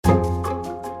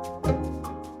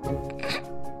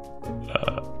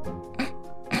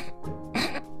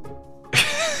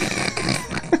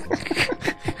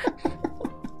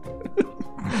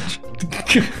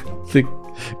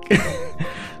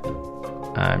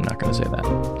I'm not going to say that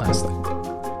last thing.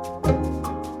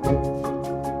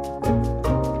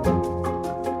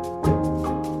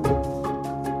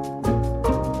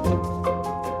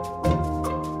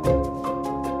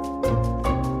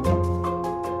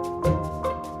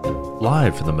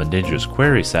 Live from the Mundangerous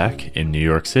Quarry Sack in New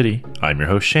York City, I'm your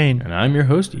host Shane. And I'm your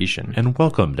host Ishan. And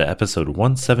welcome to episode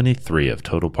 173 of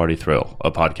Total Party Thrill, a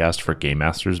podcast for game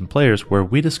masters and players where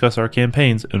we discuss our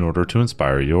campaigns in order to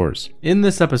inspire yours. In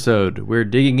this episode, we're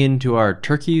digging into our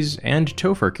turkeys and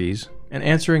tofurkeys and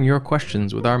answering your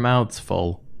questions with our mouths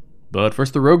full. But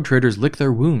first, the rogue traders lick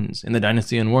their wounds in the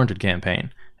Dynasty Unwarranted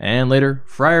campaign. And later,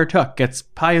 Friar Tuck gets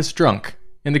pious drunk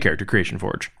in the Character Creation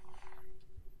Forge.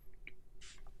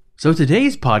 So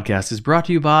today's podcast is brought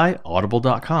to you by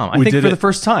Audible.com. I think for the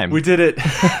first time. We did it.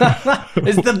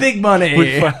 It's the big money.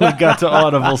 We finally got to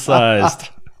Audible sized.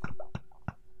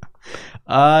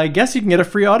 I guess you can get a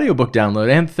free audiobook download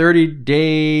and 30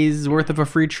 days worth of a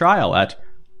free trial at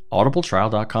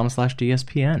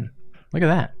audibletrial.com/DSPN. Look at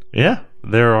that. Yeah.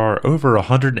 There are over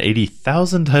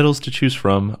 180,000 titles to choose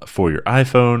from for your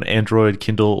iPhone, Android,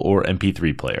 Kindle, or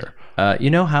MP3 player. You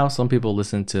know how some people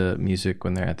listen to music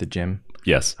when they're at the gym?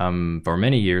 Yes. For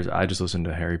many years, I just listened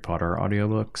to Harry Potter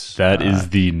audiobooks. That is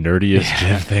the nerdiest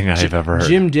gym thing I've ever heard.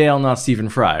 Jim Dale, not Stephen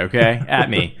Fry, okay? At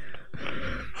me.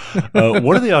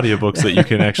 One of the audiobooks that you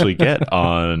can actually get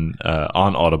on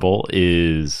Audible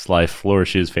is Life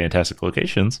Flourishes Fantastic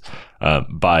Locations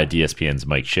by DSPN's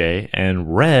Mike Shea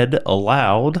and read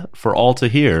aloud for all to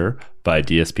hear by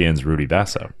DSPN's Rudy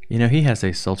Basso. You know, he has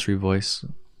a sultry voice.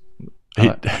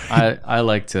 I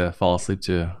like to fall asleep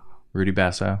to Rudy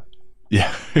Basso.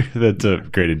 Yeah, that's a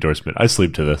great endorsement. I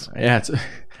sleep to this. Yeah,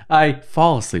 I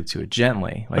fall asleep to it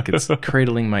gently, like it's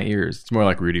cradling my ears. It's more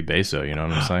like Rudy Basso, you know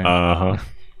what I'm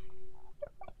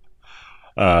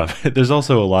saying? There's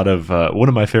also a lot of one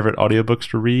of my favorite audiobooks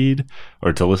to read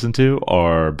or to listen to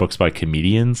are books by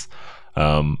comedians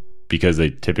because they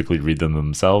typically read them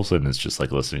themselves, and it's just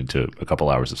like listening to a couple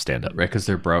hours of stand-up. Right, because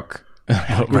they're broke.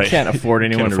 We can't afford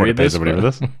anyone to read this.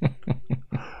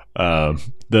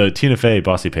 The Tina Fey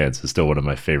Bossy Pants is still one of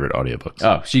my favorite audiobooks.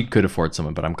 Oh, she could afford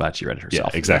someone, but I'm glad she read it herself.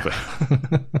 Yeah, exactly.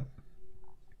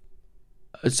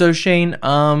 So Shane,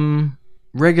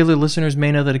 regular listeners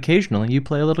may know that occasionally you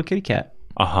play a little kitty cat.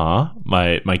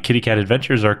 My kitty cat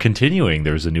adventures are continuing.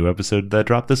 There's a new episode that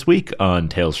dropped this week on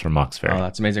Tales from Mox Ferry. Oh,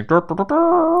 that's amazing.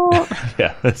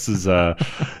 Yeah, this is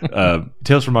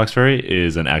Tales from Mox Ferry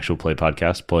is an actual play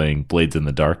podcast playing Blades in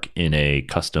the Dark in a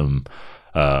custom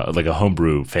like a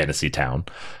homebrew fantasy town.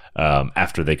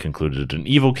 After they concluded an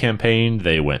evil campaign,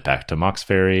 they went back to Mox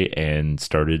Ferry and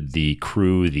started the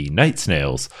crew, the Night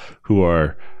Snails, who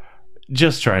are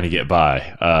just trying to get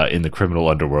by in the criminal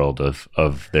underworld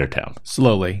of their town.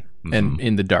 Slowly, and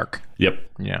in the dark. Yep.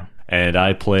 Yeah. And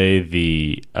I play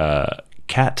the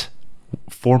cat,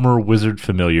 former wizard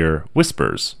familiar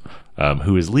Whispers,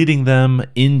 who is leading them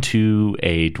into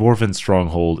a dwarven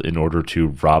stronghold in order to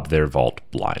rob their vault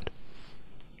blind.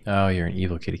 Oh, you're an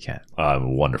evil kitty cat. I'm a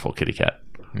wonderful kitty cat.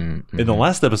 Mm-hmm. In the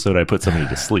last episode, I put somebody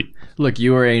to sleep. Look,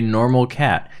 you are a normal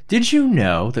cat. Did you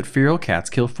know that feral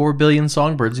cats kill 4 billion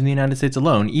songbirds in the United States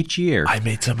alone each year? I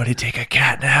made somebody take a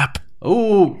cat nap.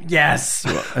 Oh, yes.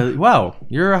 Wow,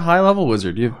 you're a high-level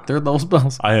wizard. You have third-level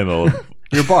spells. I am a...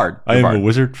 You're a bard. I am a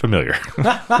wizard familiar.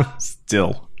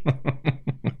 Still.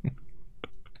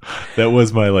 That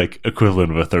was my equivalent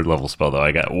of a third-level spell, though.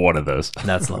 I got one of those.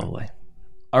 That's lovely.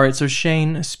 All right, so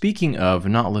Shane, speaking of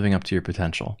not living up to your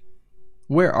potential,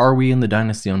 where are we in the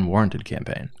Dynasty Unwarranted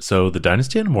campaign? So the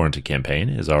Dynasty Unwarranted campaign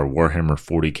is our Warhammer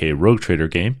 40k Rogue Trader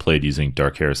game played using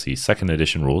Dark Heresy 2nd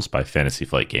Edition rules by Fantasy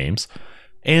Flight Games.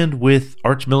 And with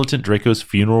Archmilitant Draco's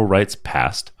funeral rites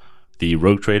past, the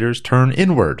Rogue Traders turn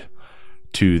inward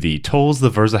to the tolls the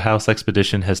Verza House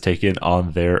expedition has taken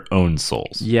on their own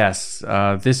souls. Yes,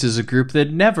 this is a group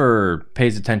that never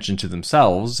pays attention to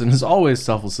themselves and is always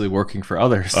selflessly working for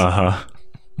others.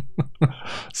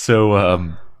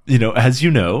 So, as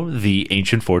you know, the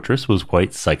ancient fortress was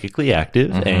quite psychically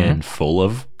active and full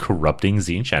of corrupting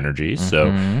Tzeentch energy.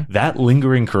 So that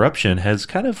lingering corruption has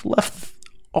kind of left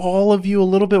all of you a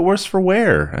little bit worse for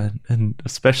wear, and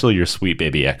especially your sweet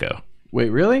baby Echo. Wait,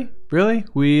 really? Really?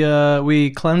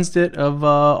 We cleansed it of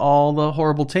all the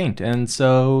horrible taint, and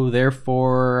so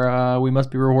therefore we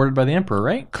must be rewarded by the Emperor,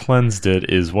 right? Cleansed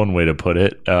it is one way to put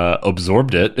it.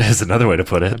 Absorbed it is another way to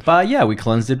put it. But yeah, we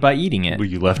cleansed it by eating it.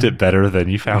 You left it better than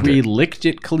you found it. We licked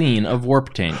it clean of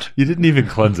warp taint. You didn't even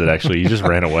cleanse it, actually. You just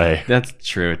ran away. That's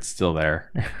true. It's still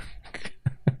there.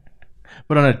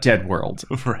 But on a dead world.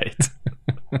 Right.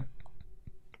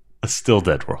 A still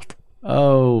dead world.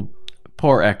 Oh,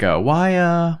 poor Echo.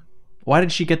 Why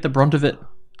did she get the brunt of it?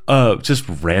 Just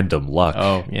random luck.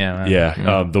 Oh, yeah.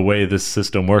 Yeah. The way this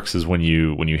system works is when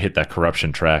you hit that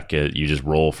corruption track, you just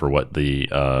roll for what the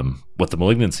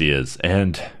malignancy is.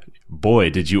 And boy,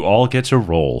 did you all get to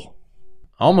roll.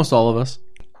 Almost all of us.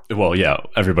 Well, yeah,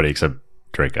 everybody except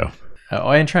Draco.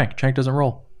 And Trank. Trank doesn't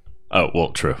roll. Oh,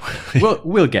 well, true.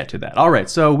 We'll get to that. All right,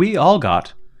 so we all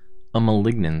got a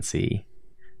malignancy,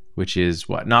 which is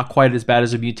what? Not quite as bad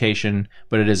as a mutation,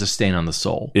 but it is a stain on the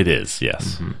soul. It is,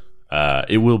 yes. Mm-hmm.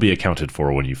 It will be accounted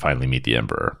for when you finally meet the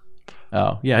Emperor.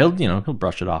 Oh, yeah, he'll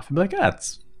brush it off and be like,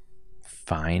 that's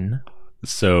fine.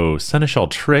 So Seneschal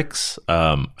Trix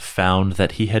found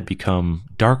that he had become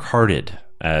dark-hearted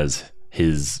as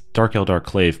his Dark Eldar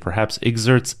Clave perhaps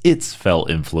exerts its fell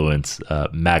influence,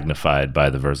 magnified by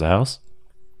the Versa House.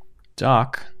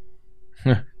 Doc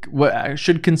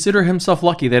should consider himself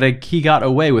lucky that he got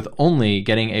away with only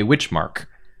getting a witch mark,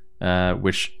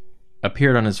 which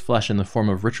appeared on his flesh in the form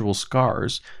of ritual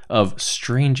scars of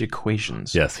strange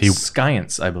equations. Yes,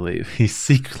 Science, I believe. He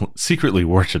secretly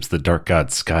worships the dark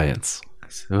god Science.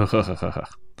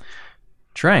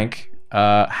 Trank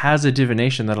has a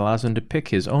divination that allows him to pick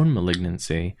his own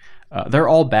malignancy. They're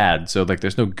all bad, so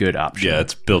there's no good option. Yeah,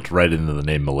 it's built right into the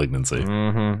name malignancy.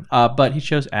 Mm-hmm. But he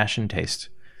chose ashen taste.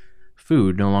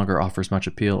 Food no longer offers much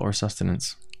appeal or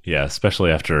sustenance. Yeah,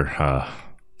 especially after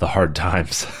the hard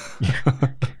times.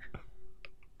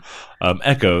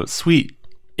 Echo, sweet,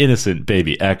 innocent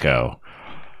baby Echo.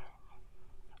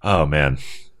 Oh, man.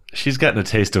 She's gotten a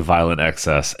taste of violent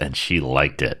excess, and she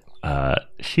liked it.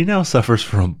 She now suffers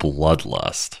from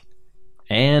bloodlust.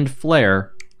 And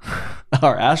Flare,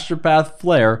 our astropath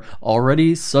Flare,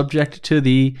 already subject to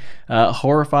the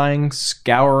horrifying,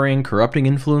 scouring, corrupting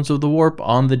influence of the warp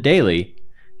on the daily,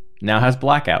 now has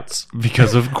blackouts.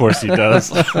 Because of course he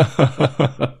does.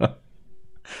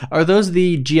 Are those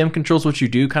the GM controls what you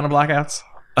do kind of blackouts?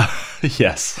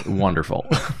 Yes. Wonderful.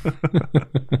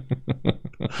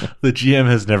 The GM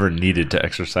has never needed to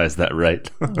exercise that right.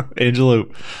 Angelo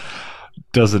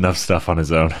does enough stuff on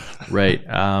his own. Right.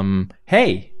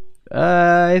 Hey,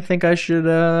 I think I should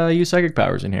use psychic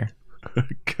powers in here.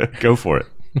 Go for it.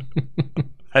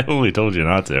 I only told you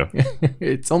not to.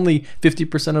 It's only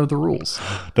 50% of the rules.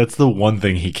 That's the one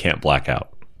thing he can't black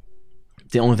out.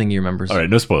 The only thing he remembers. All right,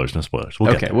 no spoilers.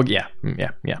 We'll get there. Well, yeah.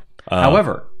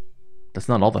 However, that's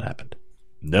not all that happened.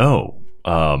 No.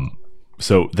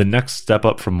 So the next step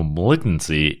up from a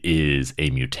malignancy is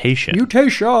a mutation.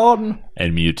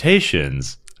 And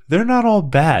mutations, they're not all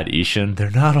bad, Ishan.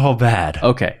 They're not all bad.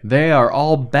 Okay, they are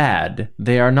all bad.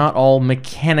 They are not all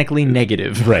mechanically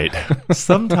negative. Right.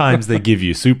 Sometimes they give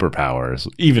you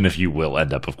superpowers, even if you will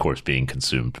end up, of course, being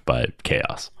consumed by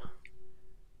chaos.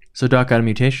 So Doc got a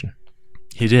mutation.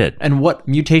 He did. And what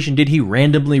mutation did he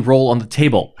randomly roll on the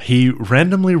table? He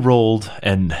randomly rolled,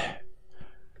 and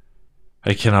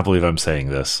I cannot believe I'm saying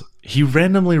this. He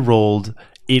randomly rolled,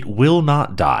 it will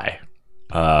not die.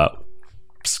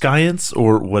 Science,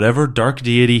 or whatever dark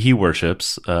deity he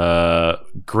worships,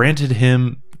 granted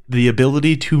him the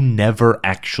ability to never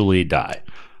actually die.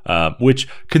 Which,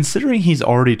 considering he's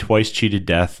already twice cheated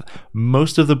death,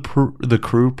 most of the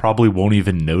crew probably won't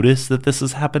even notice that this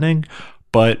is happening.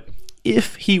 But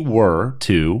if he were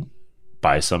to,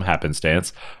 by some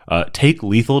happenstance, take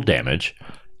lethal damage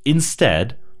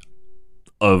instead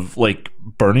of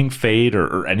burning fade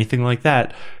or anything like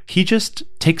that, he just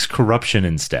takes corruption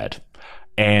instead.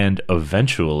 And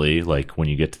eventually, when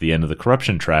you get to the end of the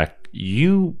corruption track,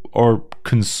 you are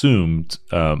consumed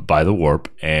by the warp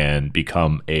and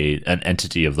become an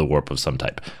entity of the warp of some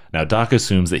type. Now, Doc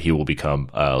assumes that he will become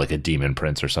a demon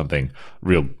prince or something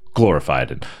real glorified,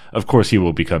 and of course he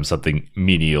will become something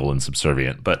menial and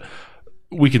subservient, but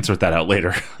we can sort that out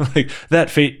later.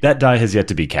 That die has yet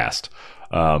to be cast.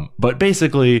 But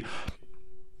basically,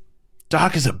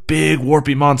 Doc is a big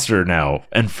warpy monster now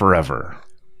and forever.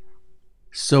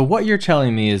 So what you're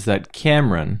telling me is that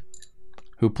Cameron,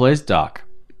 who plays Doc,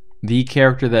 the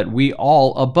character that we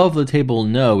all above the table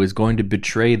know is going to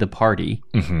betray the party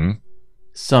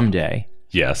someday,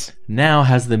 yes, now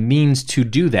has the means to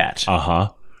do that.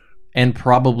 And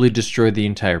probably destroy the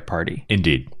entire party.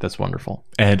 Indeed. That's wonderful.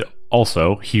 And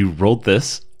also, he rolled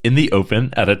this in the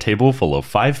open at a table full of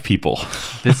 5 people.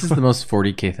 This is the most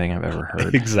 40K thing I've ever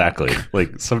heard. Exactly.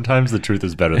 Sometimes the truth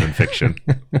is better than fiction.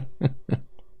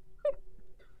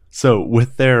 So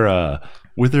with their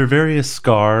various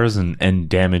scars and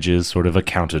damages sort of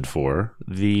accounted for,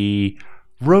 the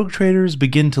rogue traders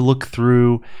begin to look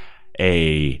through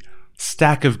a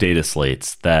stack of data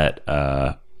slates that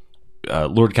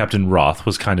Lord Captain Roth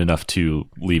was kind enough to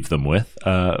leave them with,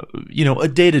 a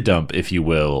data dump, if you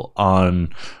will,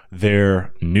 on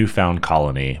their newfound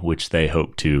colony, which they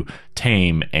hope to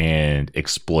tame and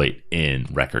exploit in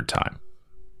record time.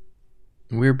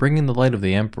 We're bringing the light of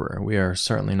the Emperor. We are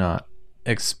certainly not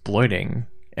exploiting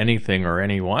anything or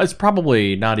anyone. It's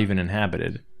probably not even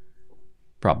inhabited.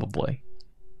 Probably.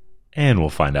 And we'll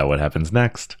find out what happens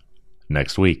next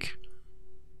week.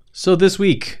 So this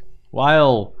week,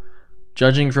 while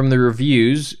judging from the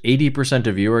reviews, 80%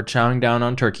 of you are chowing down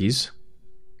on turkeys.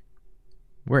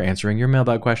 We're answering your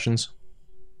mailbag questions.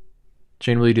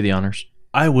 Shane, will you do the honors?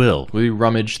 I will. Will you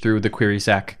rummage through the query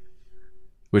sack,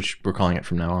 which we're calling it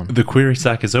from now on? The query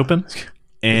sack is open,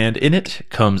 and in it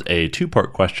comes a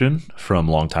 2-part question from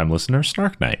longtime listener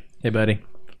Snark Knight. Hey, buddy.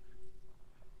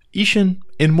 Ishan,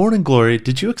 in Morning Glory,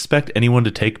 did you expect anyone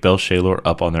to take Bel Shalor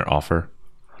up on their offer?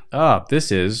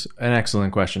 This is an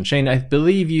excellent question. Shane, I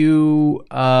believe you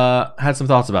had some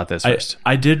thoughts about this first.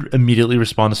 I did immediately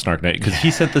respond to Snark Knight because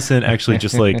he sent this in actually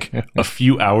just like a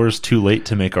few hours too late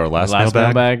to make our last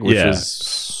mailbag, which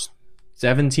is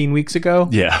 17 weeks ago?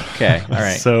 Yeah. Okay, all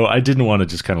right. So I didn't want to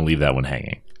just kind of leave that one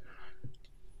hanging.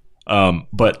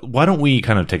 But why don't we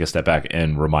kind of take a step back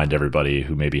and remind everybody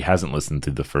who maybe hasn't listened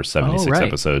to the first 76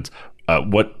 episodes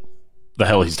what the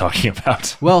hell he's talking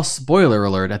about. Well, spoiler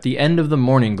alert, at the end of the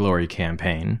Morning Glory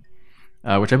campaign,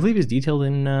 which I believe is detailed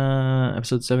in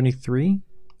episode 73,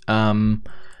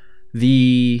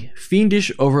 the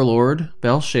fiendish overlord,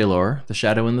 Bel Shalor, the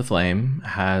Shadow in the Flame,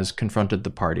 has confronted the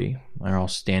party. They're all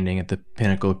standing at the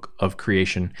pinnacle of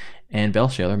creation, and Bel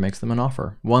Shalor makes them an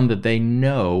offer, one that they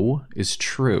know is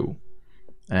true.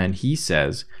 And he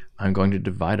says, I'm going to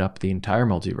divide up the entire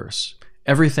multiverse,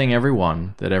 everything,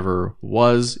 everyone that ever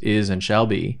was, is, and shall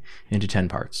be, into 10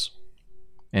 parts.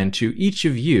 And to each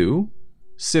of you,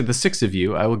 the 6 of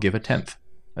you, I will give a tenth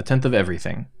of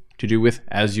everything, to do with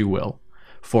as you will,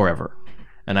 forever.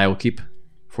 And I will keep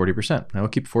 40%. I will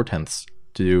keep 4/10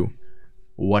 to do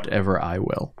whatever I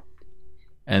will.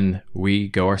 And we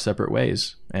go our separate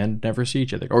ways and never see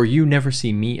each other. Or you never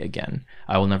see me again.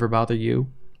 I will never bother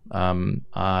you.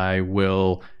 I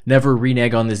will never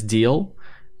renege on this deal.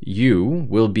 You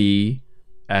will be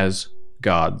as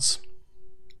gods.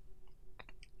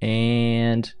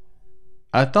 And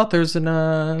I thought there's an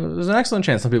excellent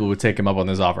chance some people would take him up on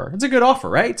this offer. It's a good offer,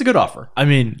 right? It's a good offer. I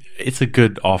mean, it's a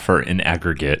good offer in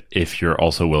aggregate if you're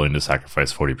also willing to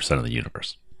sacrifice 40% of the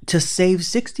universe. To save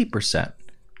 60%.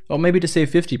 Well, maybe to save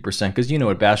 50%, because you know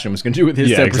what Bastion was going to do with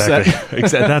his 10%. Exactly.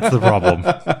 That's the problem.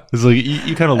 It's like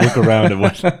you kind of look around at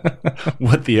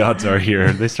what the odds are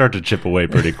here. They start to chip away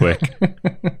pretty quick.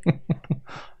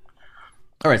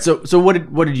 All right. So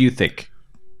what did you think?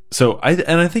 So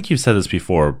I think you said this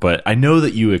before, but I know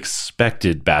that you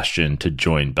expected Bastion to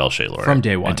join Bel Shalor from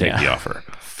day one and take the offer.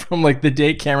 From like the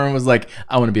day Cameron was like,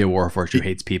 I want to be a warforged who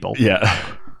hates people. Yeah.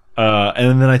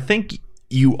 And then I think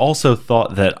you also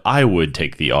thought that I would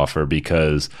take the offer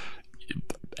because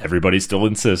everybody still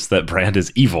insists that Brand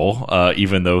is evil,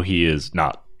 even though he is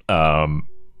not.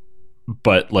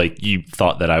 But like you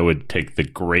thought that I would take the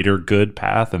greater good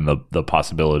path and the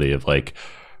possibility of like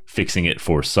fixing it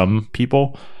for some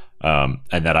people, and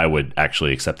that I would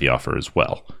actually accept the offer as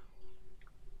well.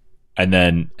 And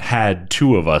then had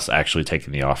 2 of us actually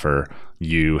taken the offer,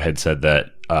 you had said that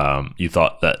you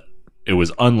thought that it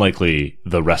was unlikely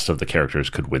the rest of the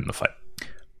characters could win the fight.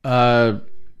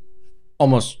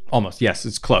 Almost. Yes,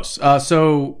 it's close.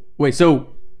 So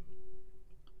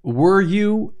were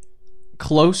you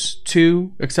close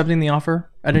to accepting the offer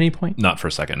at any point? Not for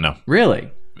a second, no. Really?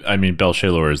 I mean, Bel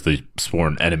Shalor is the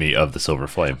sworn enemy of the Silver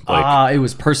Flame. It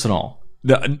was personal.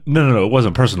 No, it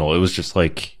wasn't personal. It was just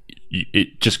like,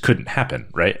 it just couldn't happen,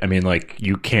 right? I mean, like,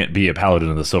 you can't be a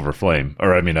paladin of the Silver Flame,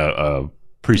 or I mean, a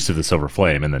priest of the Silver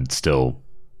Flame, and then still,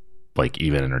 like,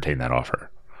 even entertain that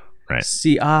offer, right?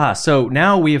 See, so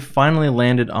now we have finally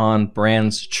landed on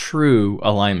Brand's true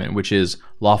alignment, which is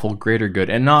lawful greater good,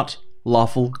 and not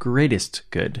lawful greatest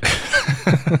good.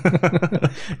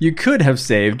 You could have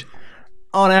saved,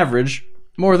 on average,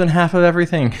 more than half of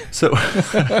everything. So,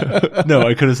 no,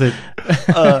 I could have said,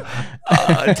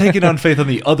 taking on faith on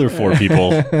the other 4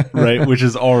 people, right? Which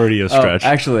is already a stretch.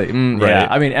 Actually, right? Yeah.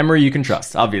 I mean, Emery you can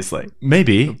trust, obviously.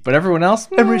 Maybe. But everyone else?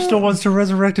 Emery still wants to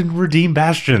resurrect and redeem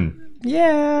Bastion.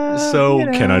 Yeah. So,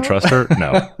 can I trust her?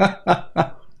 No.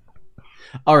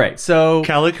 All right, so...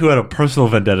 Calic, who had a personal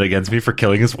vendetta against me for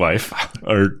killing his wife,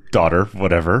 or daughter,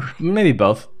 whatever. Maybe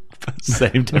both.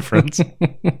 Same difference.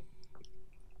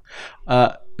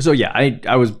 So yeah,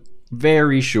 I was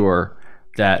very sure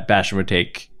that Bastion would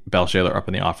take Bel Shalor up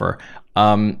on the offer.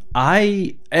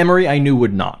 Emery I knew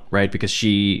would not, right? Because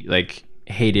she like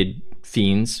hated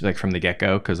fiends like from the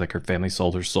get-go, because like her family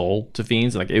sold her soul to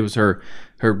fiends. Like it was her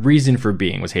reason for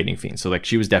being was hating fiends. So like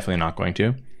she was definitely not going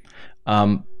to.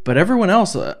 But everyone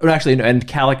else, actually, and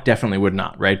Calic definitely would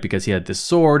not, right? Because he had this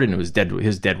sword, and it was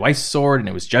his dead wife's sword, and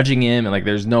it was judging him, and like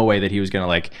there's no way that he was gonna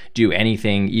like do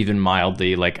anything even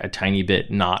mildly like a tiny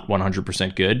bit not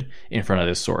 100% good in front of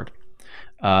this sword.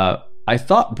 I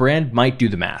thought Brand might do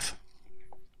the math.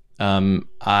 And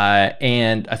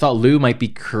I thought Lou might be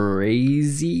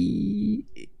crazy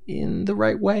in the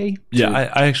right way. Yeah,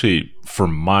 I actually,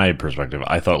 from my perspective,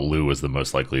 I thought Lou was the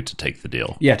most likely to take the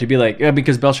deal. Yeah, to be like, yeah,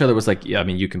 because Belshazzar was like, yeah, I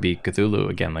mean, you can be Cthulhu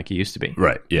again like you used to be.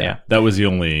 Right. Yeah. That was the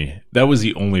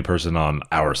only person on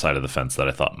our side of the fence that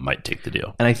I thought might take the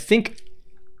deal. And I think,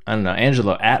 I don't know,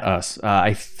 Angelo at us,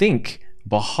 I think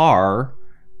Bahar,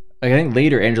 I think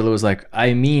later Angelo was like,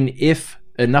 I mean, if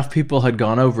enough people had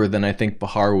gone over, then I think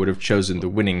Bahar would have chosen the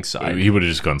winning side. He would have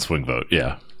just gone swing vote.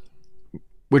 Yeah.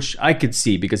 Which I could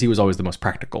see because he was always the most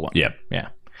practical one. Yeah. Yeah.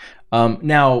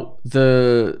 Now,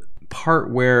 the part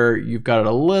where you've got it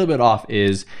a little bit off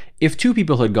is if two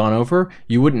people had gone over,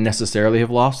 you wouldn't necessarily have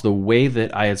lost. The way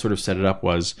that I had sort of set it up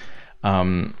was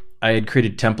I had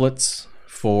created templates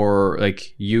for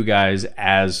like you guys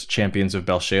as champions of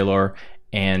Belshazzar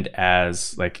and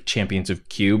as like champions of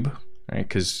Cube, right?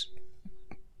 Because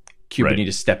Cube would need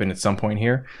to step in at some point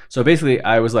here. So basically,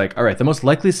 I was like, all right, the most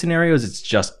likely scenario is it's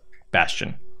just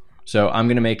Bastion. So I'm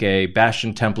going to make a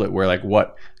Bastion template where like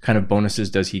what kind of bonuses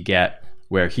does he get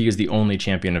where he is the only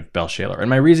champion of Belshazzar. And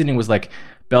my reasoning was like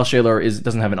Belshazzar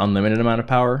doesn't have an unlimited amount of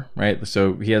power, right?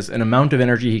 So he has an amount of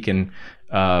energy he can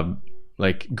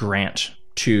like grant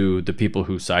to the people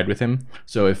who side with him.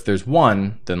 So if there's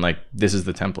one, then like this is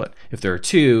the template. If there are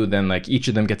two, then like each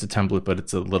of them gets a template, but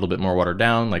it's a little bit more watered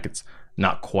down. Like it's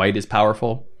not quite as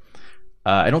powerful.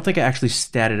 I don't think I actually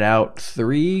statted out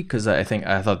 3 because I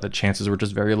thought the chances were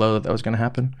just very low that was going to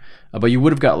happen. But you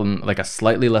would have gotten like a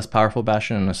slightly less powerful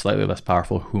Bastion and a slightly less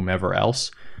powerful whomever else.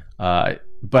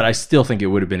 But I still think it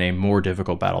would have been a more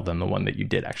difficult battle than the one that you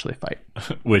did actually fight.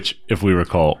 Which, if we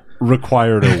recall,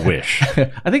 required a wish.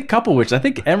 I think a couple wishes. I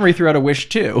think Emery threw out a wish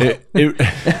too.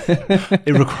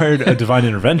 It required a divine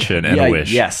intervention and a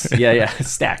wish. Yes. Yeah.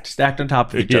 Stacked on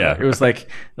top of each other. It was like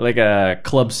a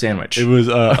club sandwich. It was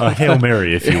a Hail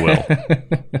Mary, if you will.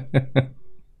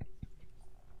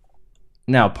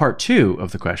 Now, part 2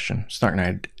 of the question, Snark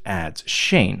Knight adds,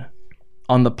 Shane,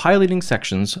 on the piloting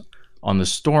sections on the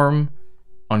storm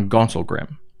on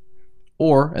Gauntlgrim,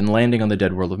 or in landing on the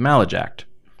dead world of Malajact,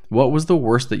 what was the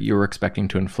worst that you were expecting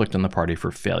to inflict on the party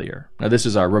for failure? Now, this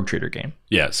is our Rogue Trader game.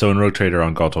 Yeah, so in Rogue Trader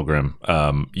on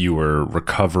Gauntlgrim, you were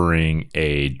recovering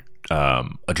a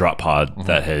drop pod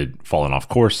that had fallen off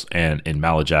course, and in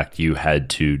Malajact, you had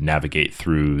to navigate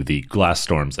through the glass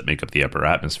storms that make up the upper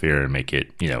atmosphere and make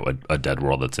it, a dead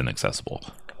world that's inaccessible.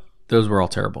 Those were all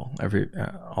terrible.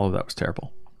 All of that was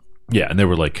terrible. Yeah, and they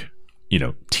were like,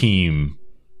 team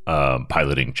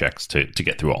piloting checks to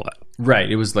get through all that. Right.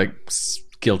 It was like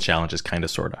skill challenges, kind of,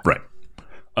 sort of. Right.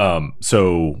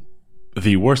 So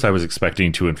the worst I was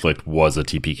expecting to inflict was a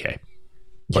TPK.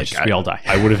 We all die.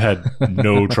 I would have had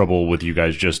no trouble with you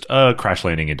guys just crash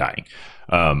landing and dying.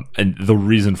 And the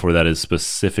reason for that is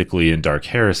specifically in Dark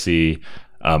Heresy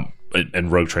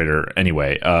and Rogue Trader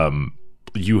anyway.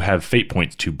 You have fate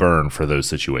points to burn for those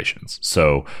situations.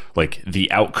 So like the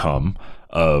outcome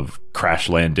of crash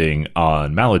landing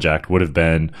on Malajact would have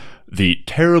been the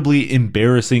terribly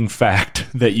embarrassing fact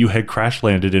that you had crash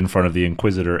landed in front of the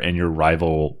Inquisitor and your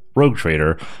rival Rogue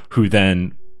Trader, who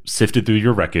then sifted through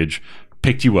your wreckage,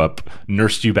 picked you up,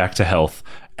 nursed you back to health,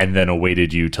 and then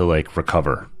awaited you to like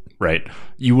recover, right?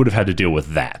 You would have had to deal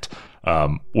with that,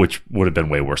 which would have been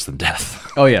way worse than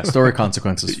death. Oh yeah, story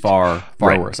consequences far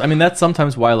worse. I mean, that's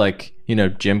sometimes why like,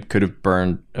 Jim could have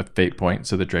burned a fate point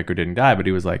so that Draco didn't die, but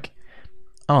he was like,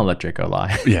 I don't let Draco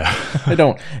lie. Yeah. I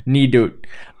don't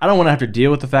want to have to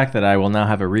deal with the fact that I will now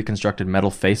have a reconstructed metal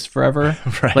face forever.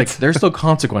 Right. Like there's still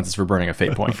consequences for burning a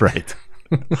fate point. Right.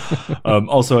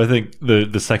 Also, I think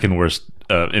the second worst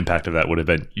impact of that would have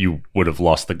been you would have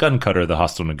lost the gun cutter, the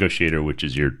hostile negotiator, which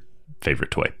is your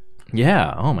favorite toy.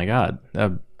 Yeah. Oh my God.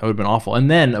 That would have been awful.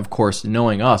 And then, of course,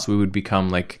 knowing us, we would become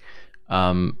like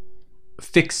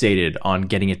fixated on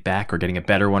getting it back or getting a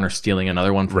better one or stealing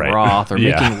another one from Roth or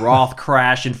making Roth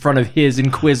crash in front of his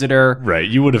Inquisitor. Right.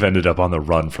 You would have ended up on the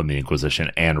run from the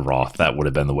Inquisition and Roth. That would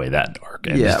have been the way that dark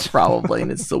ended. Yeah, probably.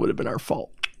 And it still would have been our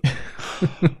fault.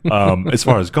 As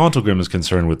far as Gauntlgrim is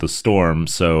concerned with the storm,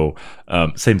 so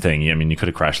same thing. I mean, you could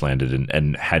have crash landed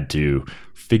and had to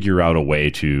figure out a way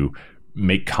to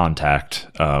make contact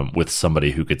with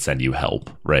somebody who could send you help,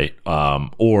 right?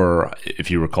 Or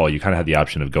if you recall, you kind of had the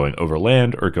option of going over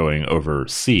land or going over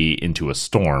sea into a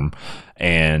storm.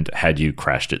 And had you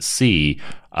crashed at sea,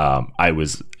 I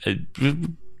was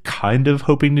kind of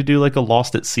hoping to do like a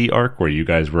Lost at Sea arc where you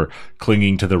guys were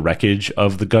clinging to the wreckage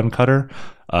of the gun cutter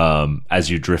as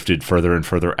you drifted further and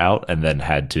further out, and then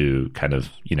had to kind of,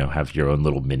 have your own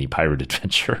little mini pirate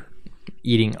adventure.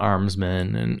 Eating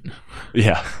armsmen and...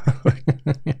 Yeah.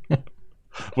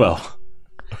 Well,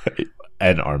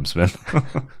 an armsman.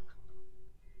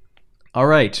 All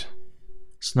right.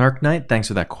 Snark Knight, thanks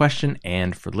for that question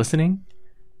and for listening.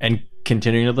 And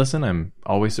continuing to listen. I'm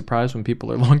always surprised when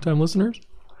people are longtime listeners.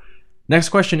 Next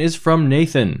question is from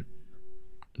Nathan.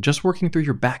 Just working through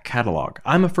your back catalog.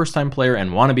 I'm a first-time player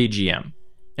and wannabe GM.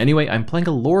 Anyway, I'm playing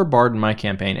a lore bard in my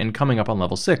campaign and coming up on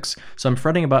level 6, so I'm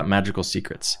fretting about magical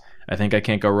secrets. I think I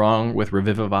can't go wrong with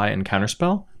Revivify and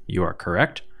Counterspell. You are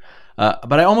correct.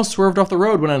 But I almost swerved off the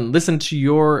road when I listened to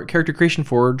your character creation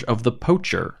forge of the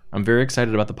Poacher. I'm very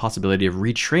excited about the possibility of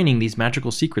retraining these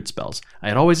magical secret spells. I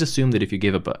had always assumed that if you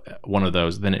gave up one of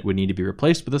those, then it would need to be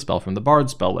replaced with a spell from the Bard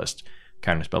spell list.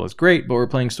 Counterspell is great, but we're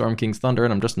playing Storm King's Thunder,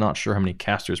 and I'm just not sure how many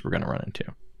casters we're going to run into.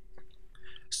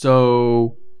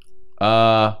 So...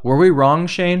 were we wrong,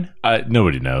 Shane?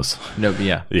 Nobody knows. No,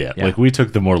 yeah. Yeah. Like we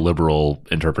took the more liberal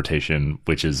interpretation,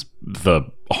 which is the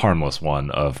harmless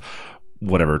one of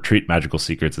whatever, treat magical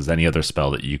secrets as any other spell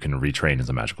that you can retrain as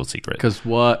a magical secret. Because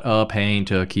what a pain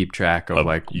to keep track of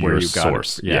like where you got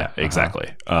source. It. Yeah,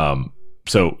 exactly.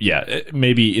 So yeah,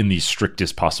 maybe in the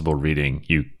strictest possible reading,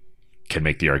 you can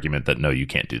make the argument that no, you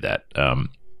can't do that.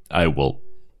 I will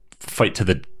fight to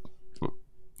the...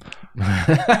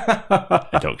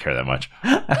 I don't care that much.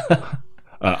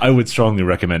 I would strongly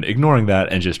recommend ignoring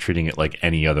that and just treating it like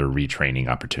any other retraining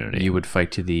opportunity. You would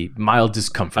fight to the mild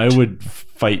discomfort. I would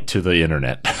fight to the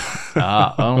internet.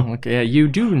 Okay. Yeah, you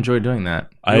do enjoy doing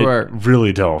that. I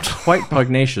really don't. Quite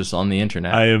pugnacious on the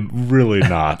internet. I am really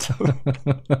not.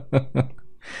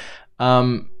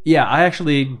 Yeah, I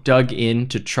actually dug in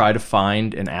to try to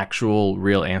find an actual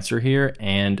real answer here,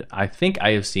 and I think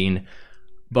I have seen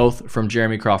both from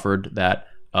Jeremy Crawford that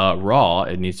raw,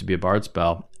 it needs to be a bard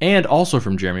spell, and also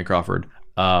from Jeremy Crawford,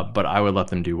 but I would let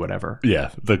them do whatever.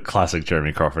 Yeah, the classic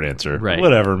Jeremy Crawford answer. Right.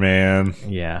 Whatever, man.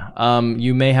 Yeah.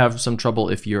 You may have some trouble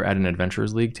if you're at an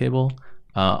Adventurers League table.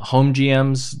 Home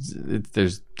GMs,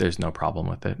 there's no problem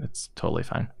with it. It's totally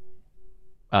fine.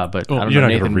 But well, I don't you're know,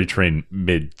 not going Nathan, to retrain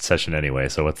mid-session anyway,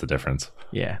 so what's the difference?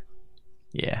 Yeah.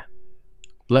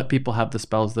 Let people have the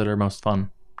spells that are most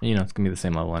fun. It's going to be the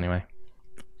same level anyway.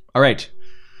 All right.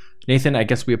 Nathan, I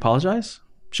guess we apologize.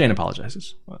 Shane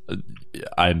apologizes.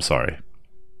 I'm sorry.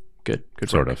 Good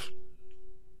sort work. of.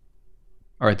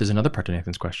 All right, there's another part to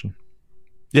Nathan's question.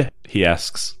 Yeah, he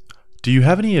asks, do you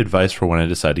have any advice for when I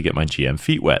decide to get my GM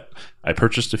feet wet? I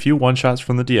purchased a few one-shots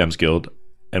from the DM's Guild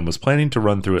and was planning to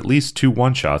run through at least 2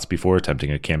 one-shots before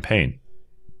attempting a campaign.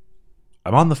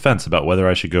 I'm on the fence about whether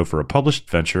I should go for a published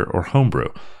adventure or homebrew.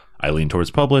 I lean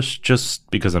towards published just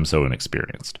because I'm so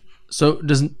inexperienced. So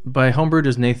by homebrew,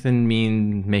 does Nathan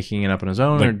mean making it up on his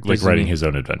own? Like writing his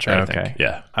own adventure, I think.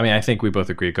 Yeah. I mean, I think we both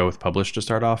agree, go with published to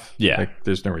start off. Yeah.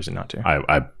 There's no reason not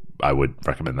to. I would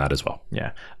recommend that as well.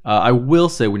 Yeah. I will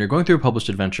say, when you're going through a published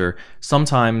adventure,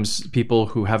 sometimes people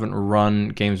who haven't run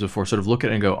games before sort of look at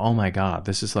it and go, oh my God,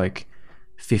 this is like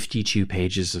 52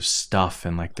 pages of stuff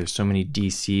and like there's so many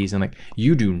DCs, and like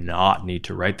you do not need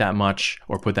to write that much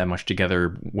or put that much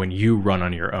together when you run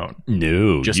on your own.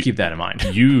 No. Just keep that in mind.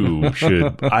 You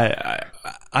should.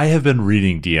 I have been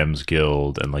reading DM's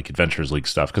Guild and like Adventures League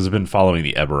stuff because I've been following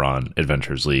the Eberron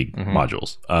Adventures League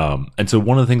modules. And so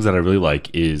one of the things that I really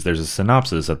like is there's a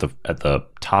synopsis at the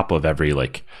top of every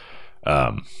like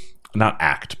not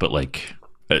act but like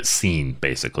a scene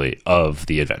basically of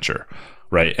the adventure.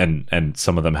 Right. And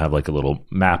some of them have like a little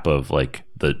map of like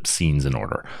the scenes in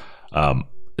order.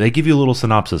 They give you a little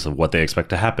synopsis of what they expect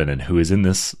to happen and who is in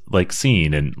this like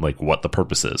scene and like what the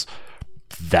purpose is.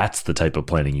 That's the type of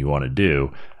planning you want to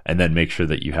do. And then make sure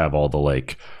that you have all the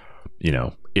like,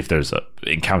 if there's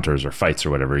encounters or fights or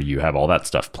whatever, you have all that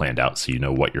stuff planned out so you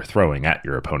know what you're throwing at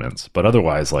your opponents. But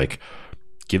otherwise, like,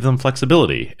 give them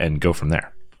flexibility and go from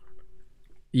there.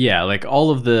 Yeah, like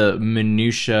all of the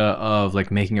minutia of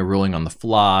like making a ruling on the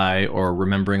fly or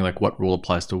remembering like what rule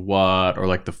applies to what, or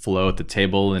like the flow at the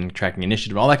table and tracking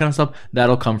initiative, all that kind of stuff,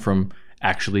 that'll come from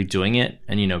actually doing it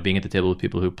and, being at the table with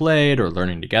people who played or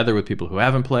learning together with people who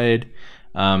haven't played.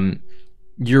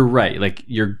 You're right. Like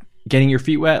you're getting your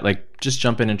feet wet, like just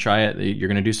jump in and try it. You're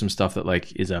going to do some stuff that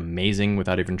like is amazing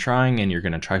without even trying, and you're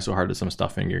going to try so hard at some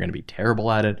stuff and you're going to be terrible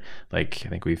at it. Like I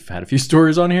think we've had a few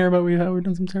stories on here about how we've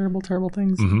done some terrible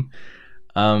things.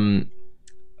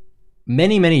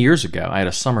 Many years ago, I had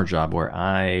a summer job where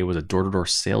I was a door-to-door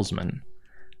salesman.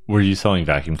 Were you selling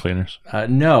vacuum cleaners?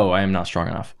 No, I am not strong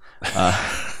enough.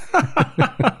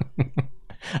 I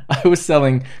was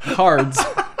selling cards.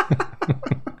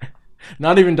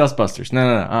 Not even dustbusters.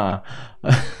 No.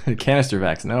 Canister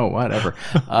vacs. No, whatever.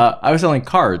 I was selling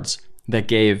cards that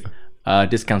gave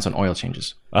discounts on oil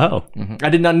changes. Oh. I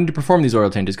did not need to perform these oil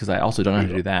changes because I also don't know how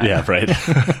to do that. Yeah, right.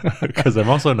 Because I'm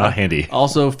also not handy.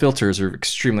 Also, filters are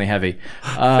extremely heavy.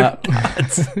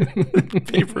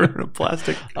 Paper and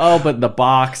plastic. Oh, but the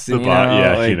box. And,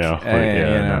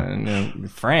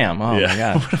 Fram. Oh, my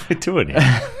God. What am I doing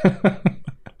here?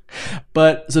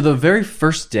 But so the very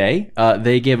first day,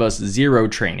 they gave us zero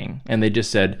training, and they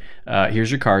just said,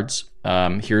 here's your cards.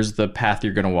 Here's the path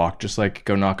you're going to walk. Just like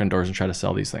go knock on doors and try to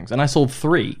sell these things. And I sold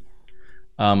 3,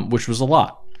 which was a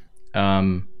lot.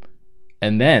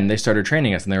 And then they started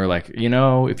training us, and they were like,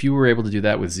 if you were able to do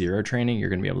that with 0 training, you're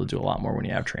going to be able to do a lot more when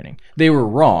you have training. They were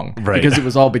wrong, right? Because it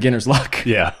was all beginner's luck.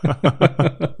 Yeah.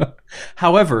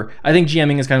 However, I think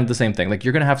GMing is kind of the same thing. Like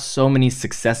you're going to have so many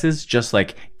successes just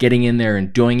like getting in there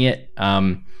and doing it.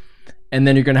 And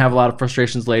then you're going to have a lot of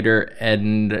frustrations later.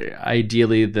 And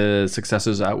ideally the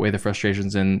successes outweigh the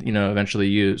frustrations. And, eventually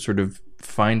you sort of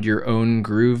find your own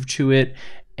groove to it.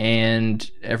 And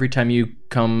every time you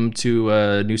come to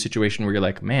a new situation where you're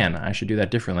like, man, I should do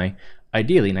that differently.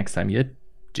 Ideally, next time you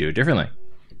do it differently,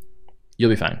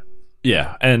 you'll be fine.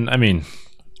 Yeah. And I mean,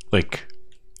 like,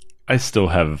 I still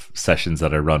have sessions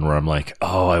that I run where I'm like,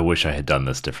 oh, I wish I had done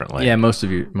this differently. Yeah, most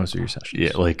of your sessions.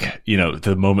 Yeah, like,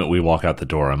 the moment we walk out the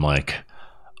door, I'm like,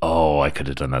 oh, I could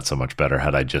have done that so much better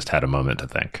had I just had a moment to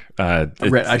think.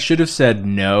 I should have said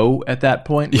no at that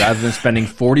point rather than spending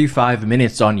 45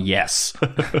 minutes on yes.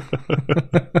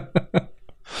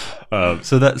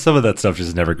 So that some of that stuff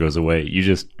just never goes away. You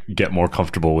just get more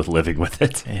comfortable with living with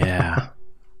it. Yeah.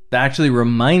 That actually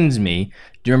reminds me,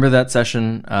 do you remember that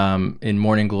session in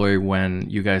Morning Glory when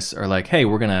you guys are like, hey,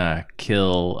 we're going to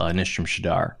kill Nistram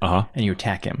Shadar, and you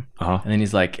attack him. And then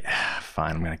he's like,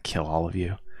 fine, I'm going to kill all of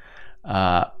you.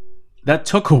 That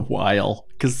took a while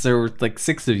because there were like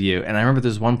 6 of you. And I remember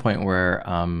there's one point where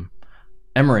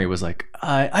Emery was like,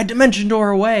 I dimension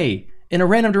door away in a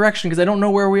random direction because I don't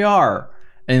know where we are.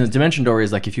 And the dimension door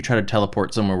is like if you try to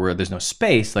teleport somewhere where there's no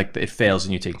space, like it fails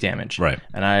and you take damage. Right.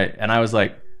 And I was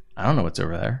like, I don't know what's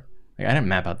over there. Like, I didn't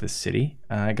map out this city.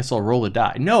 I guess I'll roll a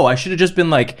die. No, I should have just been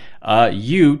like,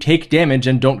 you take damage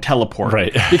and don't teleport.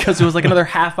 Right. Because it was like another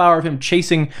half hour of him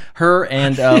chasing her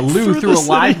and Lou through a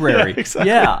library. Yeah, exactly.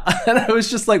 Yeah. And I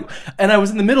was just like, and I was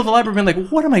in the middle of the library being like,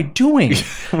 what am I doing?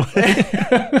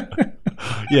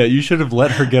 Yeah, you should have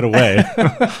let her get away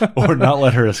or not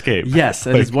let her escape. Yes,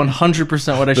 that is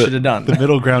 100% what I should have done. The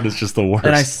middle ground is just the worst.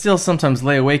 And I still sometimes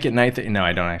lay awake at night. No,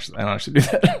 I don't actually do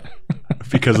that.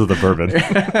 Because of the bourbon.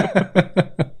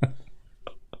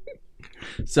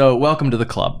 So, welcome to the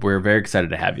club. We're very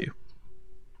excited to have you.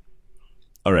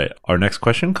 All right. Our next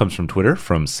question comes from Twitter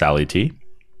from Sally T.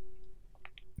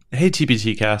 Hey,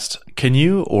 TPT cast. Can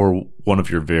you or one of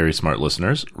your very smart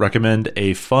listeners recommend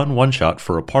a fun one-shot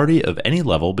for a party of any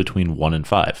level between 1 and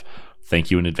 5? Thank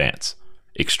you in advance.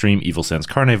 Extreme Evil Sans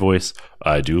Carne voice.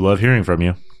 I do love hearing from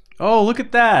you. Oh, look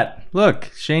at that.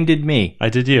 Look, Shane did me. I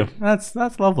did you. That's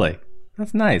lovely.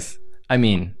 That's nice. I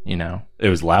mean, It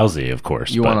was lousy, of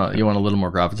course. You want a little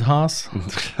more gravitas?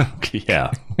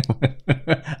 Yeah.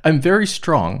 I'm very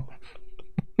strong.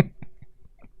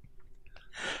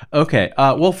 Okay.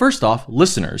 Well, first off,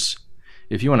 listeners,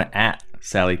 if you want to at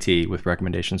Sally T with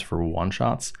recommendations for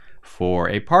one-shots for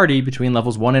a party between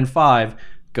levels 1 and 5,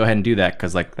 go ahead and do that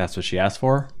because that's what she asked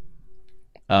for.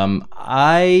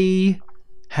 I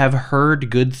have heard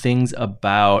good things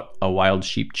about a wild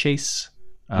sheep chase.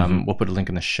 We'll put a link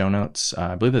in the show notes.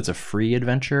 I believe that's a free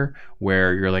adventure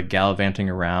where you're like gallivanting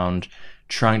around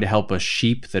trying to help a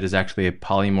sheep that is actually a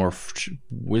polymorph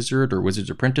wizard or wizard's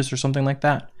apprentice or something like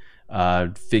that.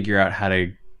 Figure out how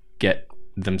to get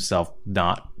themselves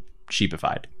not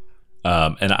sheepified.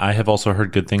 And I have also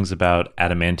heard good things about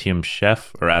Adamantine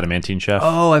Chef.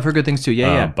 Oh, I've heard good things too.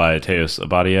 Yeah. By Teos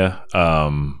Abadia.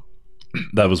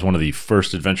 That was one of the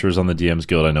first adventures on the DM's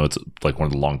Guild. I know it's like one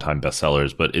of the longtime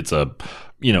bestsellers, but it's a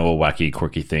wacky,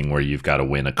 quirky thing where you've got to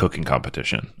win a cooking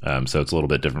competition. So it's a little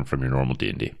bit different from your normal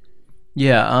D&D.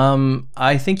 Yeah.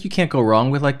 I think you can't go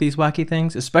wrong with like these wacky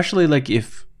things, especially like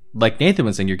if, like Nathan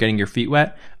was saying, you're getting your feet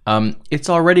wet. It's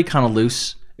already kind of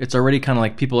loose. It's already kind of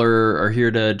like people are here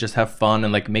to just have fun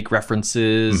and like make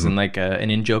references and like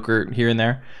an in-joker here and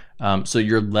there. So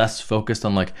you're less focused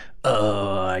on like,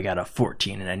 oh, I got a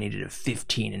 14 and I needed a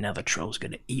 15 and now the troll's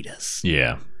going to eat us.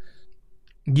 Yeah.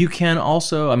 You can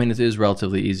also, I mean, it is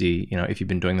relatively easy, if you've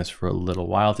been doing this for a little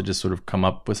while, to just sort of come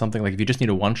up with something. Like if you just need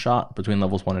a one-shot between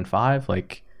levels 1 and 5,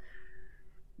 like,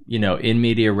 in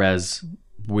media res,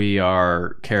 we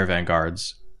are caravan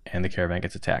guards and the caravan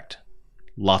gets attacked.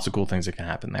 Lots of cool things that can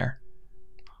happen there.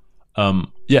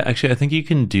 Yeah, actually, I think you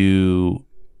can do,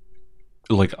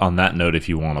 like, on that note, if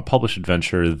you want to publish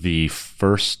adventure, the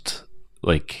first,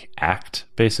 like, act,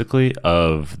 basically,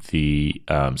 of the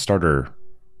starter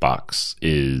box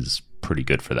is pretty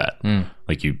good for that.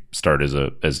 Like, you start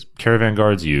as caravan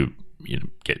guards, you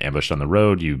get ambushed on the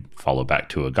road, you follow back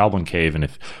to a goblin cave, and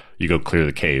if you go clear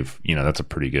the cave, that's a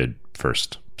pretty good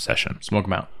first session. Smoke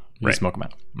them out. Right. Smoke them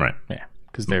out. Right. Yeah,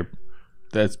 because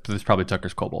that's probably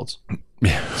Tucker's kobolds.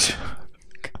 Yeah.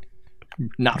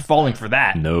 Not falling for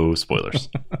that. No spoilers.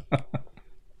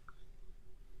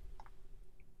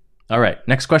 All right.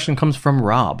 Next question comes from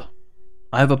Rob.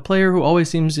 I have a player who always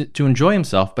seems to enjoy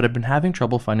himself, but I've been having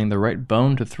trouble finding the right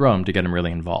bone to throw him to get him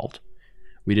really involved.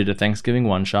 We did a Thanksgiving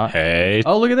one-shot. Hey.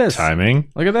 Oh, look at this.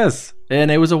 Timing. Look at this.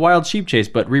 And it was a wild sheep chase,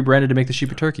 but rebranded to make the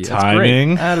sheep a turkey. That's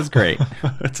Timing. Great. That is great.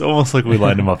 It's almost like we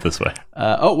lined them up this way.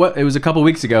 It was a couple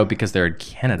weeks ago because they're in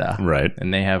Canada. Right.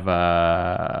 And they have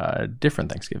a different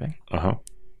Thanksgiving. Uh-huh.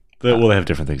 Well, they have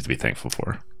different things to be thankful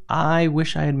for. I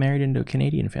wish I had married into a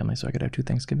Canadian family so I could have 2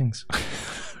 Thanksgivings.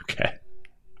 Okay.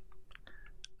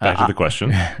 Back to the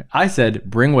question. I said,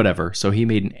 bring whatever. So he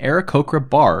made an Aarakocra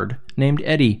bard named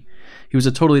Eddie. He was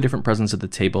a totally different presence at the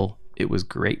table. It was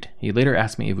great. He later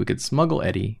asked me if we could smuggle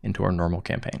Eddie into our normal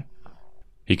campaign.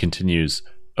 He continues,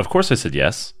 of course I said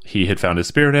yes. He had found his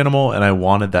spirit animal, and I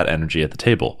wanted that energy at the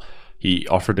table. He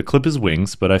offered to clip his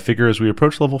wings, but I figure as we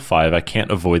approach level 5, I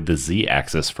can't avoid the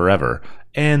Z-axis forever,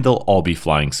 and they'll all be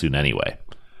flying soon anyway.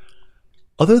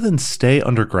 Other than stay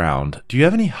underground, do you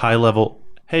have any high-level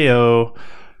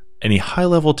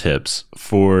tips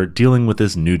for dealing with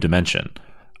this new dimension?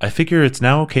 I figure it's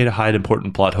now okay to hide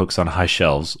important plot hooks on high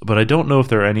shelves, but I don't know if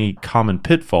there are any common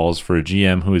pitfalls for a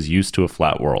GM who is used to a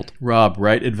flat world. Rob,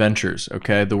 write adventures,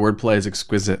 okay? The wordplay is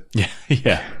exquisite.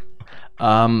 Yeah.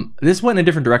 This went in a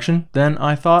different direction than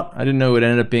I thought. I didn't know it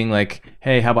ended up being like,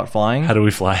 hey, how about flying? How do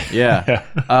we fly?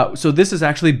 Yeah. So this has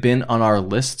actually been on our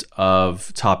list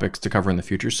of topics to cover in the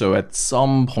future. So at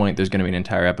some point, there's going to be an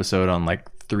entire episode on like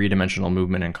 3-dimensional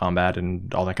movement and combat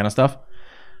and all that kind of stuff.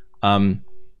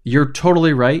 You're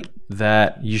totally right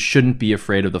that you shouldn't be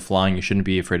afraid of the flying. You shouldn't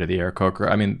be afraid of the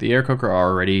Aarakocra. I mean, the Aarakocra are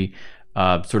already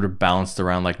sort of balanced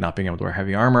around like not being able to wear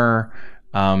heavy armor.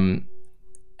 And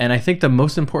I think the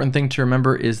most important thing to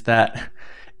remember is that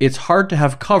it's hard to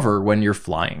have cover when you're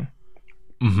flying.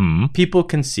 Mm-hmm. People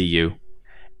can see you,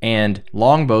 and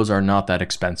longbows are not that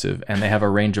expensive, and they have a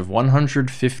range of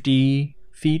 150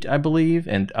 feet, I believe,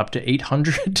 and up to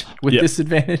 800 with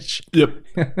disadvantage. Yep.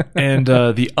 And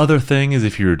the other thing is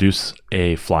if you reduce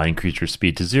a flying creature's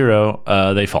speed to 0,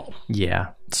 they fall. Yeah.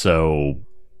 So,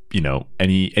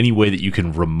 any way that you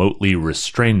can remotely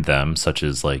restrain them, such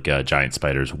as like a giant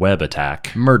spider's web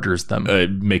attack, murders them.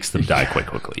 Makes them die quite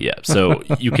quickly. Yeah. So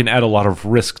you can add a lot of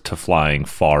risk to flying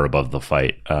far above the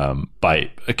fight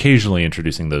by occasionally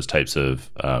introducing those types of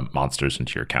monsters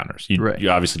into your encounters. You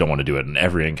obviously don't want to do it in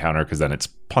every encounter because then it's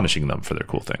punishing them for their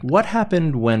cool thing. What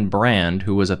happened when Brand,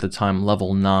 who was at the time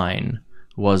level 9,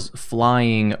 was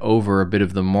flying over a bit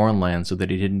of the Mournland so that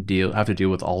he didn't have to deal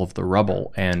with all of the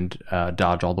rubble and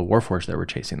dodge all the Warforged that were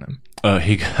chasing them?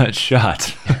 He got shot.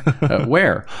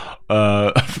 Where?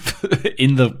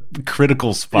 In the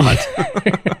critical spot.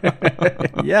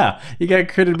 Yeah, he got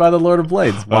critted by the Lord of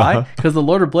Blades. Why? Because the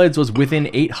Lord of Blades was within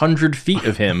 800 feet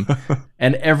of him,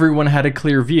 and everyone had a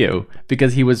clear view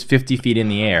because he was 50 feet in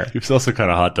the air. He was also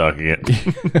kind of hot-dogging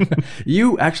it.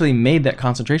 You actually made that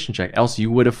concentration check, else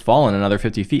you would have fallen another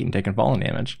 50 feet and taken falling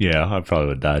damage. Yeah, I probably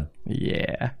would have died.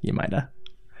 Yeah, you might have.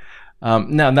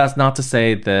 Now, that's not to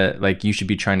say that like you should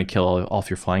be trying to kill all of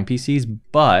your flying PCs,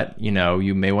 but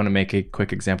you may want to make a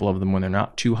quick example of them when they're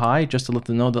not too high, just to let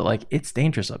them know that like it's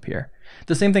dangerous up here.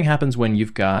 The same thing happens when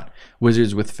you've got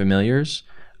wizards with familiars.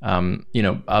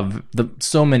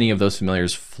 So many of those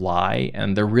familiars fly,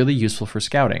 and they're really useful for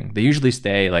scouting. They usually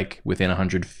stay like within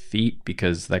 100 feet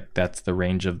because like that's the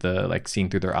range of the like seeing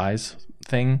through their eyes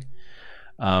thing.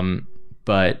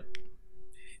 But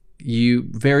you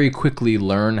very quickly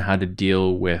learn how to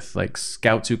deal with like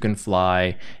scouts who can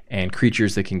fly and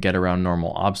creatures that can get around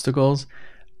normal obstacles.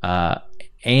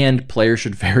 And players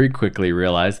should very quickly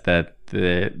realize that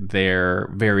they're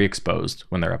very exposed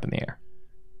when they're up in the air.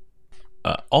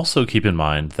 Also keep in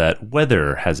mind that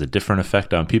weather has a different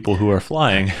effect on people who are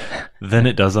flying than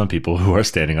it does on people who are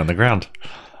standing on the ground.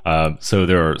 So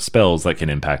there are spells that can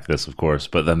impact this, of course,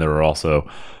 but then there are also,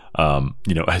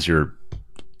 as you're,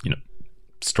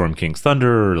 Storm King's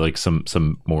Thunder or like some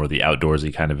more of the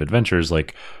outdoorsy kind of adventures,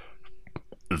 like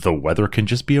the weather can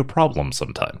just be a problem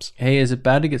sometimes. Hey, is it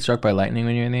bad to get struck by lightning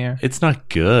when you're in the air? It's not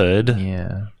good.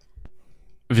 Yeah.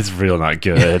 It's real not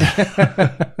good.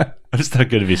 It's not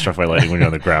good to be struck by lightning when you're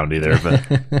on the ground either.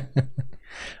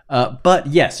 But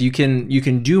yes, you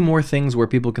can do more things where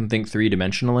people can think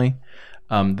 3-dimensionally.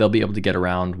 They'll be able to get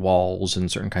around walls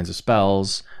and certain kinds of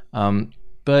spells.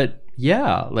 But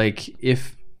yeah, like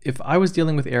if I was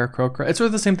dealing with Aarakocra, it's sort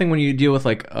of the same thing when you deal with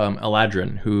like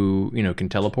Eladrin, who can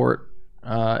teleport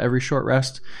every short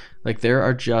rest. Like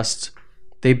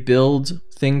they build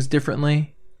things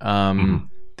differently.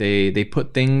 They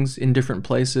put things in different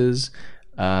places.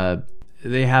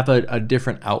 They have a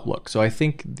different outlook. So I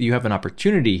think you have an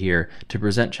opportunity here to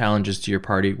present challenges to your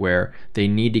party where they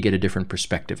need to get a different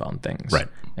perspective on things. Right.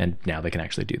 And now they can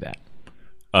actually do that.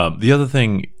 The other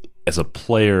thing, as a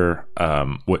player,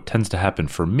 what tends to happen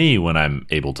for me when I'm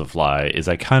able to fly is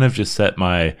I kind of just set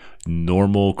my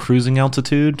normal cruising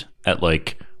altitude at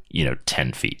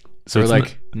 10 feet. So or it's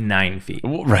like 9 feet.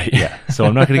 Right, yeah. So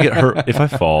I'm not going to get hurt if I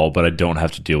fall, but I don't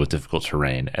have to deal with difficult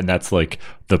terrain. And that's like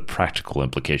the practical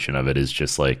implication of it is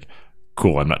just like,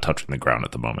 cool, I'm not touching the ground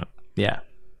at the moment. Yeah.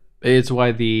 It's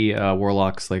why the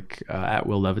Warlocks at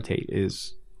will levitate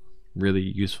is really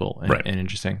useful and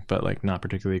interesting, but not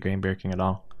particularly game-breaking at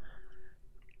all.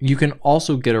 You can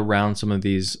also get around some of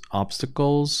these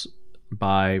obstacles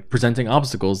by presenting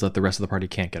obstacles that the rest of the party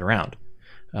can't get around.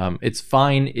 It's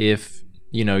fine if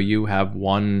you have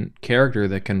one character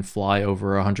that can fly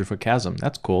over a 100-foot chasm.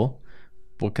 That's cool.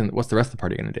 What's the rest of the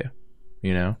party going to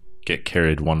do? Get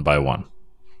carried one by one.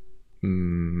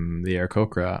 The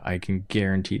Aarakocra, I can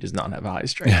guarantee, does not have high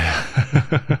strength.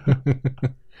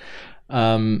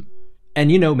 And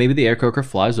maybe the Aarakocra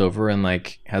flies over and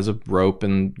has a rope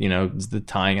and the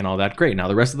tying and all that. Great. Now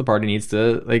the rest of the party needs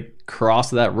to cross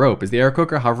that rope. Is the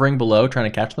Aarakocra hovering below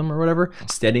trying to catch them or whatever,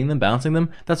 steadying them, bouncing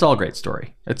them? That's all a great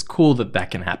story. It's cool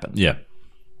that can happen. Yeah.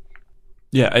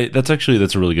 Yeah, that's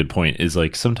a really good point. Is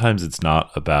sometimes it's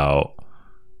not about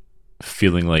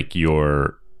feeling like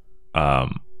your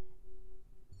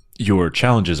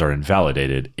challenges are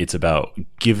invalidated. It's about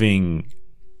giving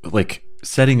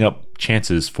setting up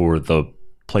chances for the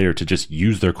player to just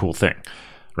use their cool thing,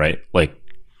 right?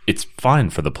 It's fine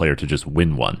for the player to just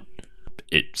win one.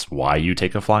 It's why you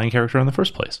take a flying character in the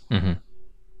first place. Mm-hmm.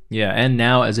 Yeah, and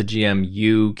now as a GM,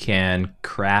 you can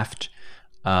craft.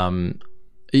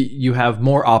 You have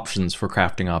more options for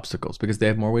crafting obstacles because they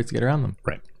have more ways to get around them.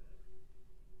 Right.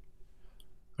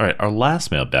 All right, our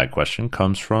last mailbag question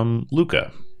comes from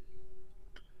Luca.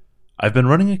 I've been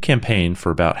running a campaign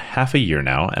for about half a year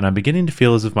now, and I'm beginning to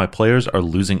feel as if my players are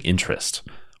losing interest.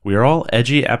 We are all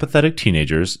edgy, apathetic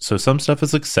teenagers, so some stuff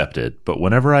is accepted, but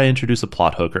whenever I introduce a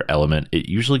plot hook or element, it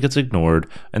usually gets ignored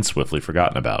and swiftly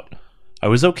forgotten about. I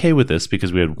was okay with this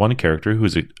because we had one character who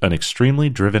is an extremely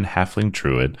driven halfling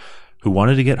druid who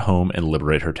wanted to get home and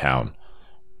liberate her town.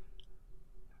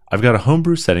 I've got a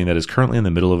homebrew setting that is currently in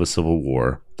the middle of a civil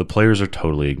war. The players are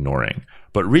totally ignoring.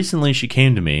 But recently she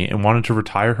came to me and wanted to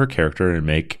retire her character and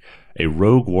make a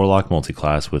rogue warlock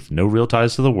multiclass with no real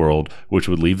ties to the world, which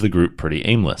would leave the group pretty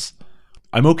aimless.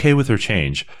 I'm okay with her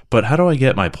change, but how do I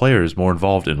get my players more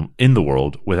involved in the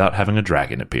world without having a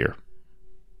dragon appear?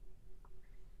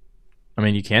 I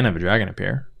mean, you can have a dragon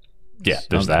appear. Yeah,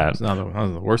 there's that. It's not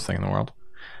the worst thing in the world.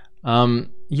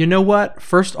 You know what?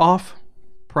 First off,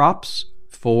 props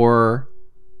for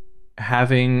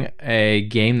having a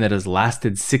game that has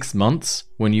lasted 6 months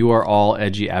when you are all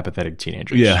edgy, apathetic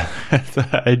teenagers. Yeah,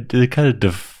 it kind of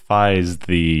defies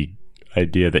the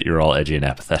idea that you're all edgy and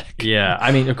apathetic. Yeah,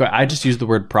 I mean, okay, I just used the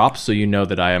word props, so you know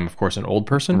that I am, of course, an old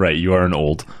person. Right, you are an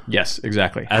old. Yes,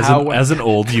 exactly. As an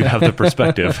old, you have the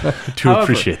perspective to However,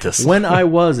 appreciate this. When I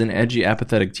was an edgy,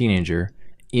 apathetic teenager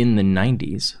in the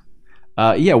 90s,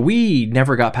 we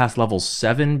never got past level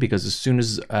 7 because as soon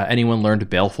as anyone learned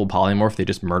Baleful Polymorph, they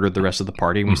just murdered the rest of the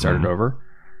party and we started over.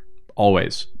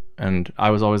 Always. And I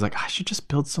was always like, I should just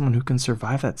build someone who can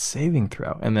survive that saving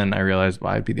throw. And then I realized,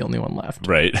 well, I'd be the only one left.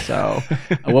 Right. So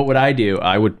what would I do?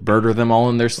 I would murder them all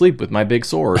in their sleep with my big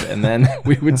sword, and then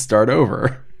we would start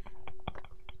over.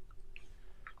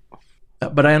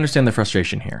 But I understand the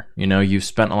frustration here. You've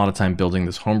spent a lot of time building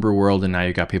this homebrew world, and now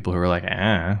you've got people who are like,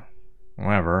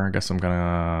 whatever, I guess I'm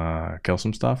gonna kill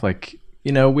some stuff.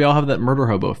 We all have that murder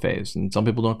hobo phase, and some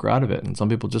people don't grow out of it, and some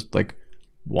people just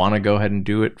want to go ahead and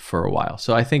do it for a while.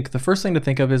 So I think the first thing to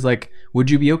think of is like, would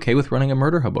you be okay with running a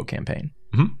murder hobo campaign?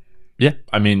 Mm-hmm. Yeah.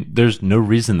 I mean, there's no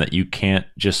reason that you can't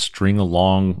just string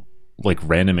along like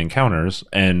random encounters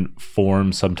and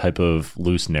form some type of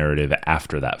loose narrative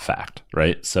after that fact,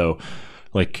 right? So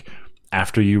like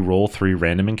after you roll 3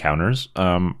 random encounters,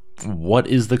 what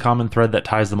is the common thread that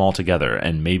ties them all together?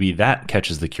 And maybe that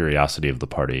catches the curiosity of the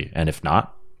party. And if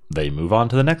not, they move on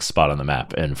to the next spot on the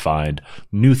map and find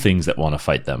new things that want to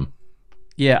fight them.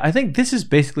 Yeah, I think this is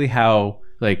basically how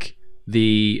like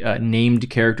the named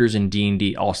characters in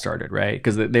D&D all started, right?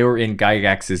 Because they were in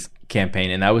Gygax's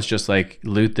campaign, and that was just like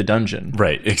loot the dungeon.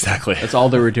 Right, exactly. That's all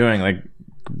they were doing. Like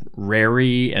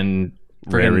Rary and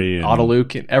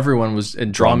Autoluke, and everyone was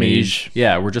in Drawmage.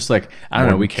 Yeah, we're just like, I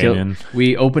don't know.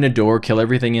 We open a door, kill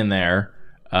everything in there.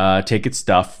 Take its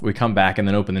stuff, we come back and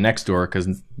then open the next door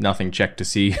because nothing checked to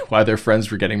see why their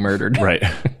friends were getting murdered. Right.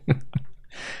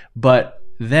 But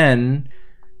then,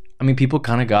 I mean, people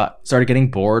kind of started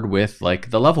getting bored with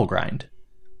like the level grind,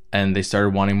 and they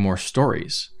started wanting more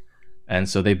stories, and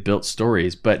so they built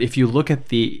stories. But if you look at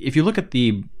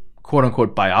the quote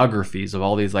unquote biographies of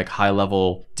all these like high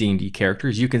level D&D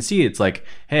characters, you can see it's like,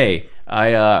 hey,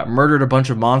 I murdered a bunch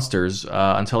of monsters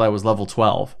until I was level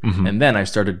 12, and then I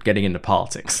started getting into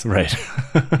politics. Right.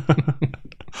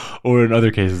 Or in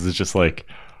other cases, it's just like,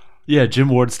 yeah, Jim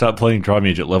Ward stopped playing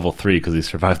Drawmage at level 3 because he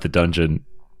survived the dungeon,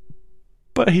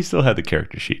 but he still had the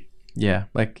character sheet. Yeah,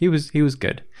 like he was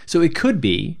good. So it could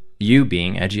be you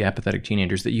being edgy, apathetic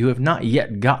teenagers that you have not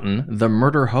yet gotten the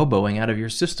murder hoboing out of your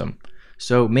system.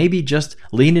 So maybe just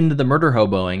lean into the murder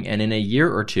hoboing, and in a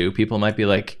year or two, people might be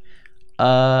like,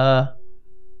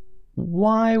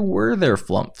 why were there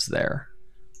flumps there?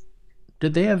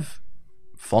 Did they have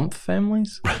flump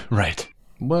families? Right.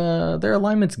 Well, their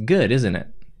alignment's good, isn't it?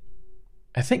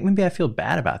 I think maybe I feel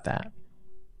bad about that.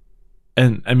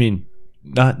 And I mean,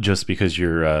 not just because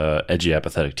you're edgy,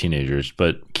 apathetic teenagers,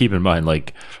 but keep in mind,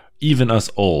 like, even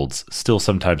us olds still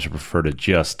sometimes prefer to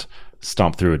just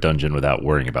stomp through a dungeon without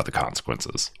worrying about the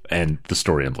consequences and the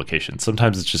story implications.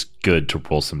 Sometimes it's just good to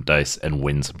roll some dice and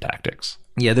win some tactics.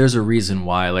 Yeah, there's a reason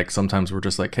why, like, sometimes we're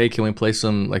just like, hey, can we play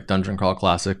some, like, Dungeon Crawl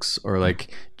Classics? Or,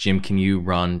 like, Jim, can you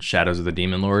run Shadows of the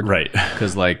Demon Lord? Right.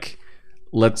 Because, like,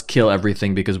 let's kill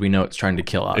everything because we know it's trying to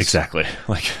kill us. Exactly.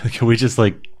 Like, can we just,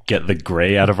 like, get the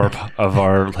gray out of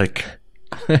our like,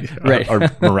 right.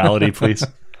 our morality, please?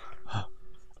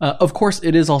 Of course,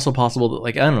 it is also possible that,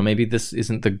 like, I don't know, maybe this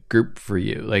isn't the group for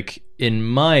you. Like, in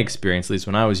my experience, at least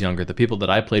when I was younger, the people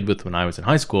that I played with when I was in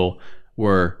high school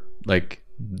were, like,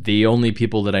 the only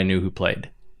people that I knew who played.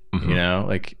 You know?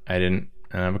 Like, I didn't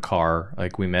have a car.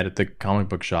 Like, we met at the comic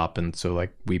book shop, and so,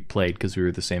 like, we played because we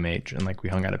were the same age, and, like, we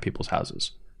hung out at people's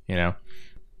houses, you know?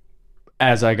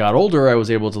 As I got older, I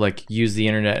was able to, like, use the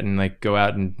internet and, like, go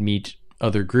out and meet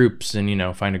other groups and, you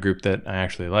know, find a group that I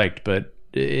actually liked, but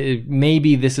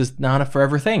maybe this is not a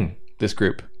forever thing, this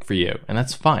group, for you, and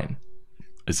that's fine.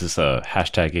 Is this a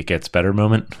hashtag it gets better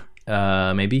moment?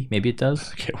 Maybe it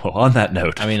does. Okay, well, on that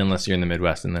note, I mean, unless you're in the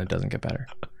Midwest and then it doesn't get better.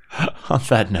 On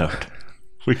that note,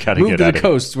 we gotta move get to out the of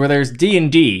coast where there's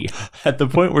D&D. At the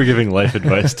point we're giving life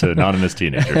advice to anonymous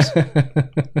teenagers.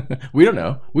 We don't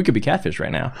know. We could be catfish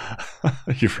right now.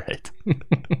 You're right.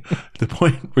 At the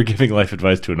point we're giving life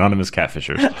advice to anonymous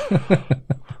catfishers.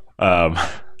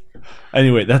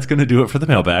 Anyway, that's going to do it for the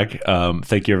mailbag.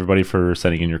 Thank you, everybody, for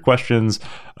sending in your questions.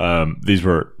 These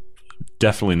were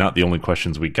definitely not the only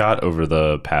questions we got over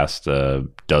the past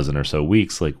dozen or so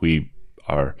weeks. Like, we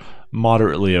are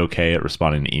moderately okay at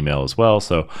responding to email as well.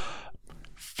 So,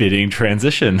 fitting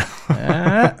transition.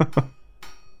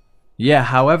 Yeah,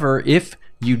 however, if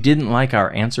you didn't like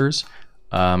our answers,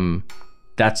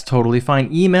 that's totally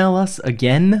fine. Email us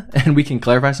again, and we can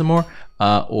clarify some more.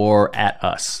 Or at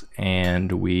us,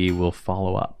 and we will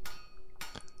follow up.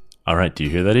 All right, do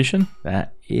you hear that, Ishan?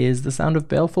 That is the sound of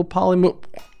baleful polymorph.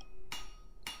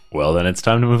 Well, then it's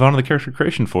time to move on to the Character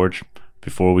Creation Forge.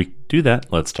 Before we do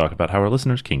that, let's talk about how our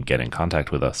listeners can get in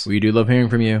contact with us. We do love hearing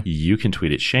from you. You can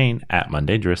tweet at Shane at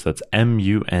Mundangerous. That's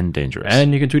MUN Dangerous.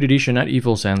 And you can tweet at Ishan at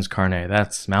Evil Sans Carne.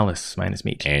 That's malice minus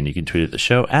meat. And you can tweet at the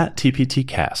show at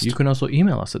TPTcast. You can also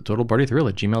email us at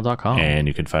totalpartythrill@gmail.com. And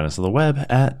you can find us on the web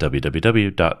at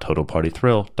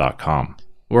www.totalpartythrill.com.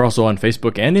 We're also on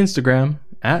Facebook and Instagram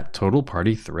at Total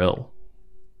Party Thrill.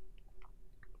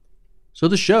 So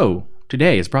the show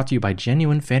today is brought to you by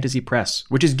Genuine Fantasy Press,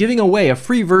 which is giving away a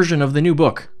free version of the new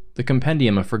book, The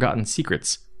Compendium of Forgotten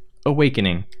Secrets,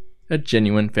 Awakening, at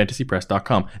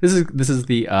genuinefantasypress.com. This is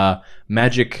the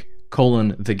Magic: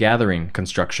 The Gathering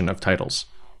construction of titles.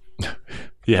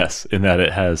 Yes, in that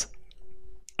it has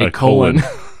a colon.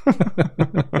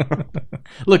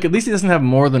 Look, at least he doesn't have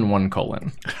more than one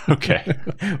colon. Okay.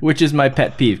 Which is my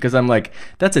pet peeve, because I'm like,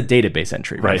 that's a database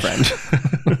entry, my Right. friend.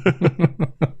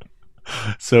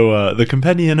 So the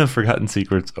Compendium of Forgotten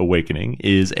Secrets Awakening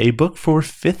is a book for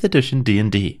 5th edition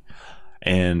D&D.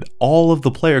 And all of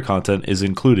the player content is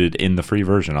included in the free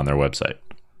version on their website.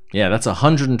 Yeah, that's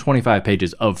 125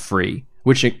 pages of free,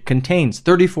 which it contains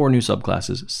 34 new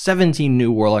subclasses, 17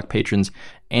 new warlock patrons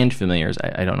and familiars.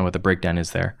 I don't know what the breakdown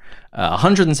is there.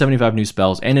 175 new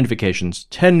spells and invocations,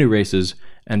 10 new races,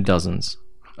 and dozens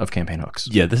of campaign hooks.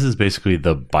 Yeah, this is basically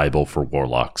the Bible for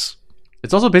warlocks.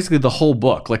 It's also basically the whole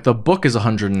book. Like, the book is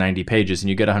 190 pages, and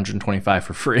you get 125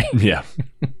 for free. Yeah.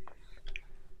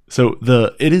 So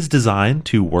it is designed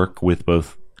to work with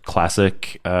both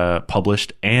classic,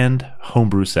 published, and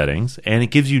homebrew settings, and it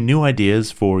gives you new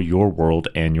ideas for your world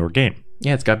and your game.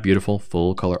 Yeah, it's got beautiful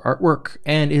full-color artwork,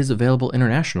 and is available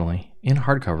internationally in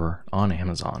hardcover on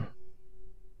Amazon.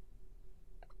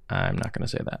 I'm not going to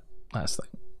say that last thing.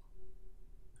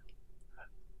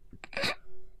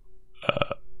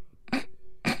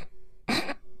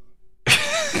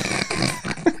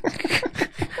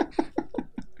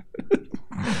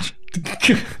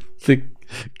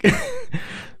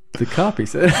 The copy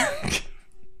said.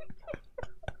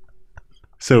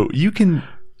 So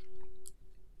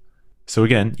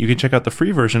again, you can check out the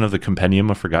free version of the Compendium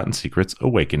of Forgotten Secrets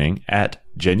Awakening at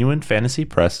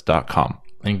genuinefantasypress.com.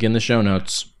 Link in the show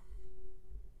notes.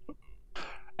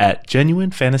 At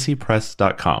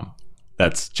genuinefantasypress.com.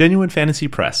 That's Genuine Fantasy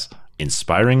Press.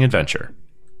 Inspiring adventure.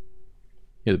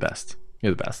 You're the best.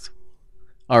 You're the best.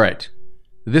 All right.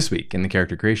 This week in the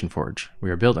Character Creation Forge,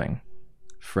 we are building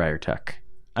Friar Tuck.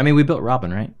 I mean, we built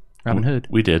Robin, right? Robin Hood.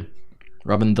 We did.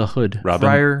 Robin the Hood. Robin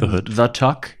Friar the Hood. The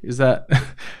Tuck. Is that...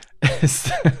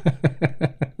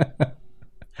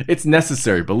 It's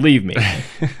necessary, believe me.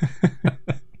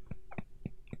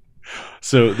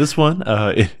 So this one,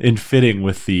 in fitting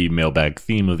with the mailbag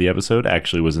theme of the episode,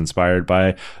 actually was inspired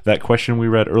by that question we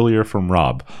read earlier from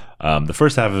Rob. The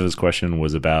first half of his question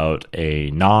was about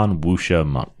a non-wuxia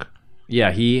monk.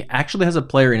 Yeah, he actually has a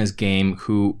player in his game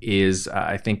who is,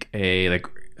 I think, a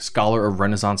scholar of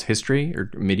Renaissance history or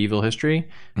medieval history,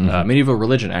 medieval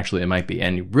religion, actually, it might be.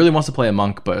 And he really wants to play a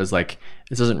monk, but is like,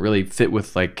 this doesn't really fit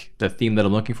with like the theme that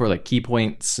I'm looking for, like key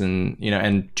points and,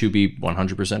 and to be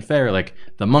 100% fair, like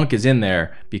the monk is in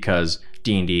there because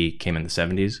D&D came in the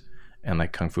 70s and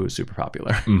like Kung Fu is super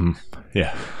popular. Mm-hmm.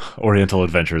 Yeah. Oriental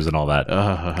adventures and all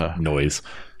that noise.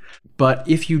 But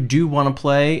if you do want to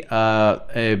play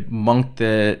a monk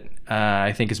that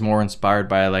I think is more inspired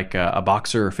by like a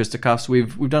boxer or fisticuffs,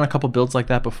 we've done a couple builds like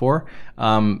that before.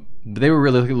 They were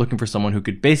really looking for someone who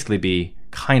could basically be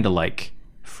kind of like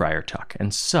Friar Tuck.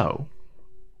 And so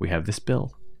we have this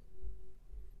build,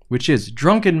 which is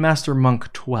Drunken Master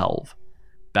Monk 12,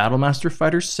 Battle Master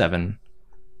Fighter 7,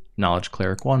 Knowledge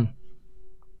Cleric 1.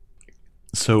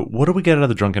 So what do we get out of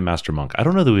the Drunken Master Monk? I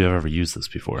don't know that we've ever used this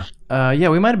before. Yeah,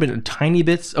 we might have been tiny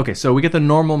bits. Okay, so we get the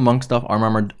normal monk stuff,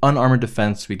 unarmored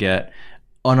defense. We get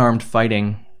unarmed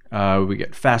fighting. We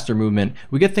get faster movement.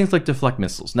 We get things like deflect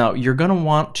missiles. Now, you're going to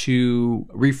want to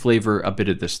reflavor a bit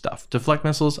of this stuff. Deflect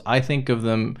missiles, I think of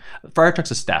them... Friar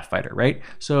Tuck's a staff fighter, right?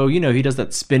 So, he does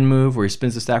that spin move where he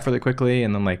spins the staff really quickly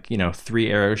and then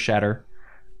 3 arrows shatter.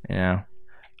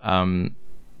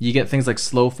 You get things like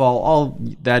slow fall. All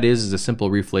that is a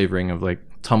simple reflavoring of like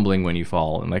tumbling when you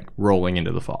fall and like rolling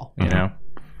into the fall,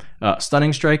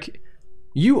 Stunning strike.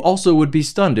 You also would be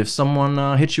stunned if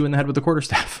someone hit you in the head with a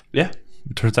quarterstaff. Yeah,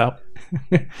 it turns out.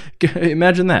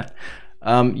 Imagine that.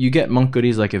 You get monk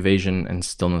goodies like evasion and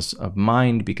stillness of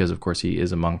mind because, of course, he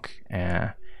is a monk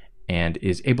and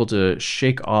is able to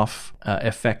shake off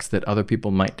effects that other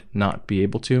people might not be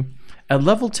able to. At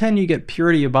level 10, you get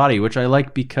Purity of Body, which I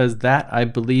like because that, I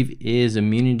believe, is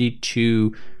immunity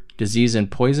to disease and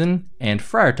poison, and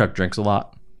Friar Tuck drinks a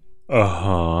lot.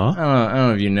 Uh-huh. I don't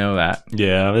know if you know that.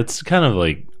 Yeah, it's kind of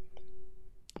like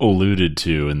alluded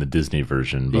to in the Disney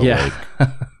version, but like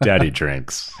daddy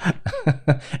drinks.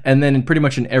 And then pretty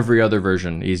much in every other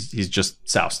version, he's just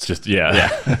soused. Just yeah.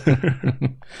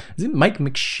 Is it Mike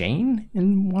McShane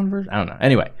in one version? I don't know.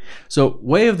 Anyway, so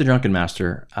Way of the Drunken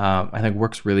Master, I think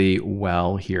works really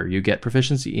well here. You get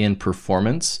proficiency in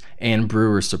performance and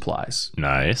brewer's supplies.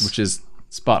 Nice. Which is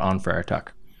spot on Friar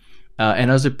Tuck. And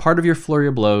as a part of your flurry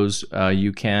of blows,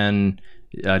 you can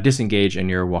disengage and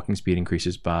your walking speed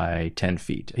increases by 10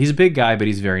 feet. He's a big guy, but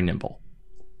he's very nimble.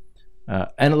 And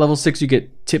at level 6, you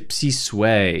get Tipsy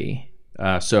Sway,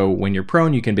 So when you're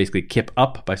prone, you can basically kip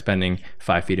up by spending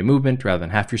 5 feet of movement rather than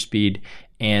half your speed.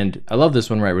 And I love this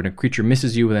one, right? When a creature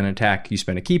misses you with an attack, you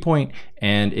spend a key point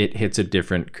and it hits a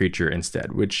different creature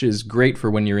instead, which is great for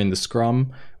when you're in the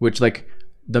scrum, which like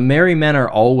the merry men are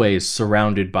always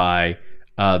surrounded by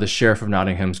the Sheriff of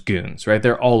Nottingham's goons, right?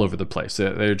 They're all over the place.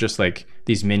 They're just like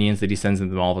these minions that he sends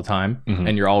them all the time.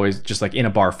 And you're always just like in a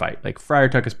bar fight. Like Friar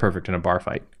Tuck is perfect in a bar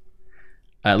fight.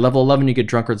 At level 11, you get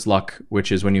Drunkard's Luck,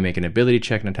 which is when you make an ability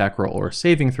check, an attack roll, or a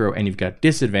saving throw, and you've got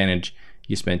disadvantage.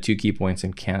 You spend 2 key points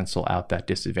and cancel out that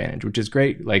disadvantage, which is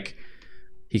great. Like,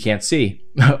 he can't see,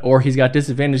 or he's got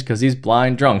disadvantage because he's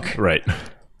blind drunk. Right.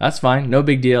 That's fine. No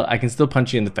big deal. I can still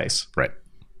punch you in the face. Right.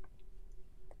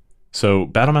 So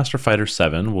Battlemaster Fighter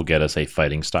 7 will get us a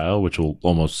fighting style, which will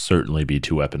almost certainly be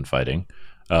 2-weapon fighting.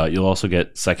 You'll also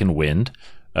get Second Wind,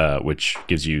 which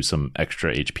gives you some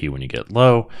extra HP when you get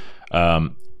low.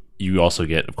 You also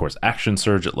get, of course, Action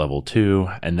Surge at level 2.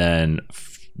 And then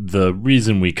the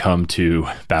reason we come to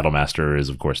Battlemaster is,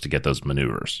 of course, to get those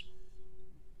maneuvers.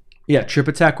 Yeah, Trip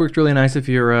Attack works really nice if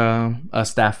you're a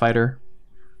staff fighter.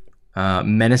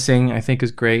 Menacing, I think,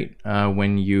 is great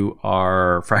when you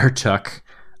are Friar Tuck.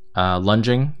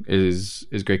 Lunging is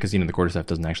great because, the quarterstaff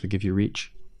doesn't actually give you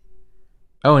reach.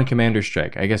 Oh, and Commander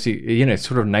Strike. I guess it's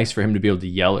sort of nice for him to be able to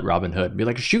yell at Robin Hood and be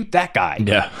like, shoot that guy.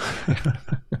 Yeah.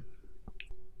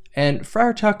 And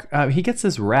Friar Tuck, he gets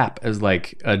this rap as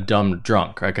like a dumb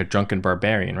drunk, like a drunken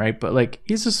barbarian, right? But like,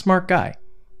 he's a smart guy.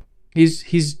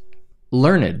 He's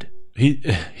learned.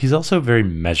 He's also very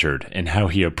measured in how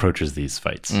he approaches these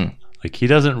fights. Like, he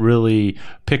doesn't really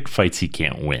pick fights he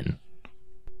can't win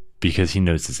because he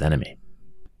knows his enemy.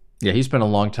 Yeah, he spent a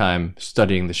long time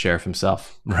studying the sheriff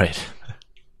himself. Right.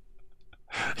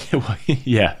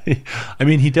 Yeah. I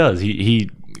mean, he does. He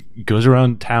goes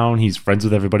around town. He's friends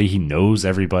with everybody. He knows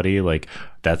everybody. Like,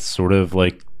 that's sort of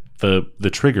like the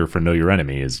trigger for know your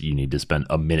enemy is you need to spend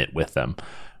a minute with them,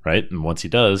 right? And once he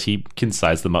does, he can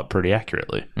size them up pretty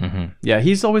accurately. Yeah,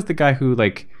 he's always the guy who,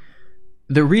 like,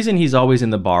 the reason he's always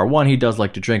in the bar, one, he does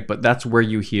like to drink, but that's where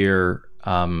you hear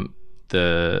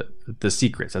the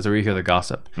secrets. That's where you hear the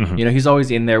gossip. He's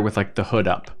always in there with like the hood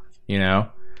up.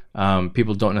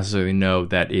 People don't necessarily know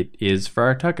that it is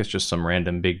Friar Tuck. It's just some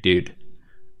random big dude.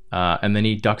 And then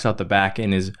he ducks out the back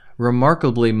and is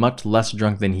remarkably much less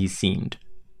drunk than he seemed.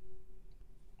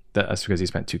 That's because he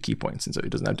spent 2 key points, and so he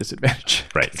doesn't have disadvantage.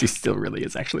 Right. He still really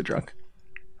is actually drunk.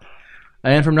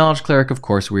 And from Knowledge Cleric, of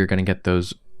course, we're going to get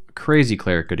those crazy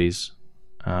cleric goodies.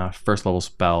 First level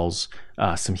spells,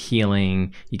 some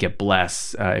healing. You get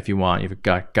Bless if you want. You've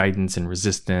got Guidance and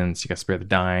Resistance. You got Spare the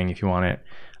Dying if you want it.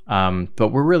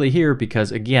 But we're really here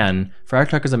because, again, Friar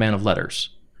Tuck is a man of letters.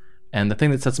 And the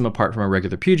thing that sets him apart from a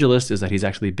regular pugilist is that he's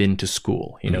actually been to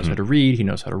school. He knows how to read. He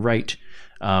knows how to write.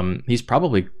 He's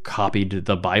probably copied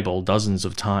the Bible dozens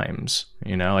of times.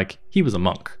 Like, he was a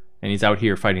monk. And he's out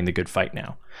here fighting the good fight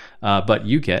now. But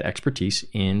you get expertise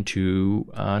into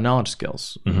knowledge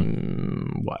skills.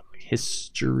 What?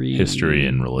 History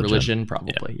and religion. Religion,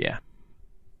 probably, yeah.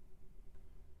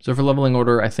 So for leveling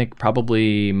order, I think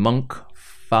probably Monk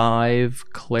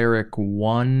 5, Cleric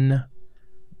 1.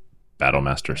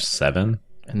 Battlemaster 7.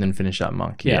 And then finish out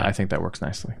Monk. Yeah, I think that works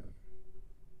nicely.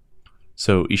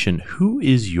 So, Ishan, who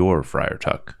is your Friar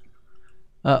Tuck?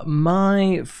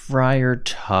 My Friar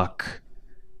Tuck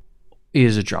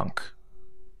is a drunk.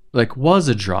 Like, was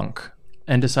a drunk.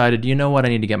 And decided, you know what, I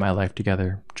need to get my life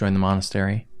together. Join the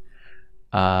monastery.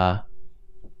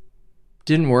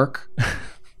 Didn't work.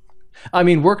 I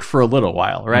mean, worked for a little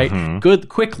while, right? Good,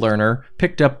 quick learner.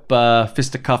 Picked up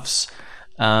fisticuffs.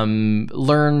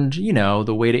 Learned,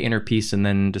 the way to inner peace, and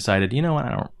then decided, you know what,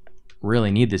 I don't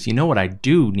really need this. You know what I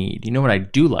do need? You know what I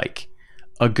do like?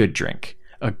 A good drink.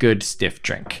 A good stiff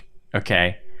drink.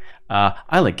 Okay?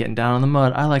 I like getting down in the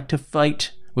mud. I like to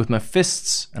fight with my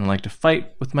fists, and I like to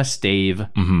fight with my stave.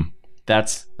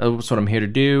 That's what I'm here to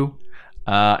do.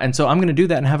 And so I'm going to do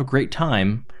that and have a great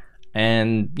time.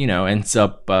 And, ends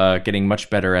up getting much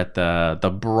better at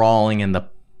the brawling and the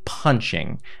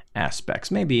punching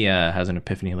aspects. Maybe has an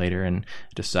epiphany later and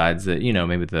decides that,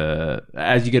 maybe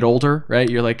as you get older, right,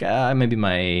 you're like, maybe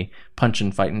my punch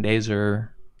and fighting days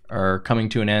are coming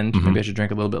to an end. Maybe I should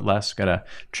drink a little bit less. Gotta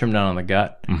trim down on the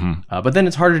gut. But then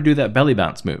it's harder to do that belly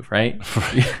bounce move, right?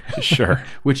 Sure.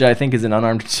 Which I think is an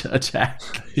unarmed attack.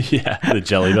 Yeah, the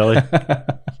jelly belly.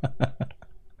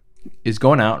 Is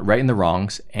going out, righting the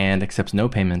wrongs, and accepts no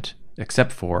payment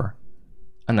except for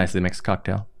a nicely mixed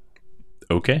cocktail.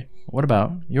 Okay. What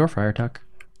about your Friar Tuck?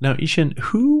 Now, Ishan,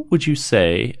 who would you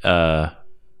say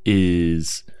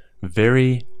is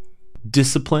very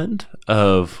disciplined,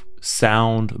 of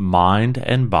sound mind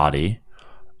and body,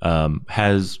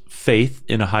 has faith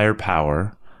in a higher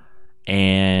power,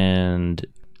 and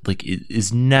like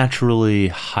is naturally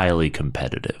highly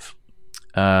competitive.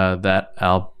 That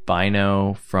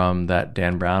albino from that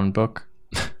Dan Brown book.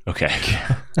 Okay.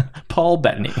 Paul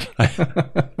Bettany.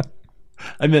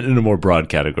 I meant in a more broad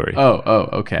category. Oh,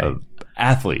 okay.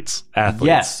 Athletes.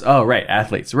 Yes. Oh, right.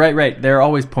 Athletes. Right. They're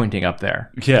always pointing up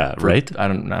there. Yeah, right?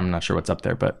 I'm not sure what's up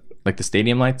there, but like the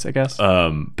stadium lights, I guess.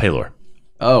 Paylor.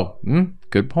 Oh,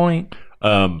 good point.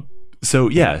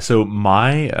 So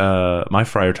my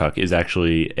Friar Tuck is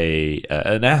actually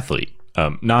an athlete.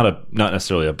 Not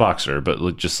necessarily a boxer,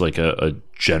 but just like a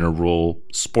general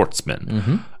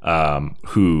sportsman,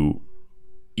 who,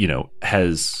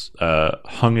 has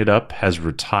hung it up, has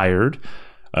retired,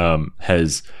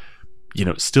 has,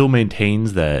 still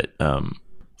maintains that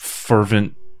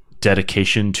fervent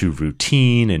dedication to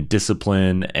routine and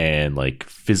discipline and like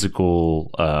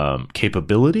physical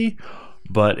capability,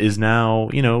 but is now,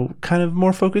 kind of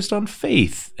more focused on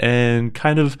faith and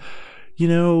kind of, a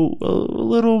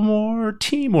little more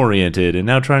team oriented, and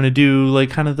now trying to do like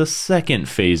kind of the second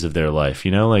phase of their life,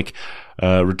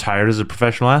 retired as a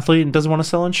professional athlete and doesn't want to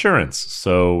sell insurance.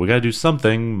 So we got to do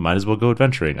something. Might as well go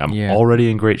adventuring. I'm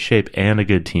already in great shape and a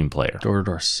good team player.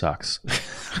 Door-to-door sucks.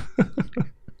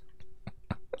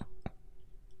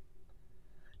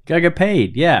 Gotta get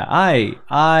paid. Yeah,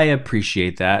 I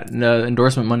appreciate that. No,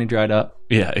 endorsement money dried up.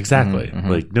 Yeah, exactly.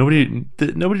 Like nobody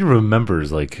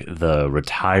remembers like the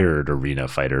retired arena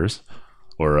fighters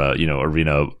or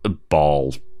arena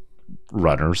ball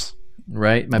runners.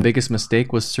 Right. My biggest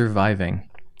mistake was surviving.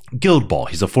 Guild Ball.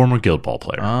 He's a former Guild Ball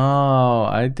player. Oh,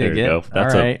 I dig it. Go.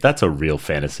 That's a real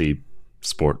fantasy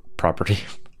sport property.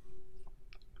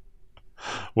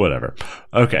 Whatever.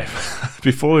 Okay.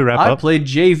 Before we wrap up, I played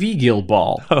JV Guild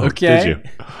Ball. Oh, okay. Did you?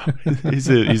 He's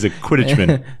a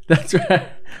Quidditchman. That's right.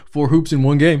 4 hoops in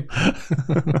one game.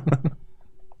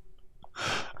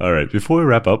 All right. Before we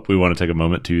wrap up, we want to take a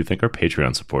moment to thank our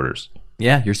Patreon supporters.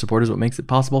 Yeah, your support is what makes it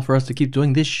possible for us to keep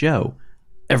doing this show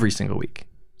every single week.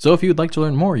 So if you would like to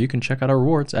learn more, you can check out our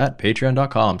rewards at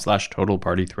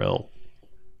patreon.com/totalpartythrill.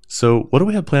 So what do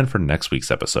we have planned for next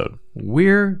week's episode?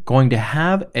 We're going to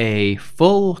have a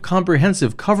full,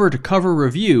 comprehensive cover-to-cover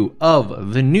review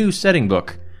of the new setting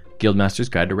book, Guildmaster's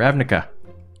Guide to Ravnica.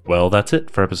 Well, that's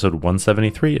it for episode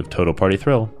 173 of Total Party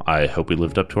Thrill. I hope we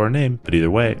lived up to our name, but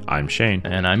either way, I'm Shane.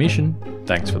 And I'm Ishan.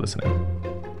 Thanks for listening.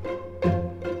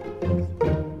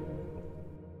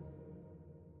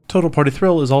 Total Party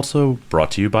Thrill is also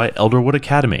brought to you by Elderwood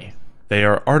Academy. They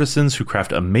are artisans who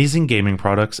craft amazing gaming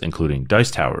products, including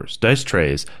dice towers, dice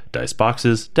trays, dice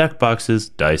boxes, deck boxes,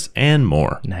 dice, and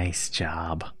more. Nice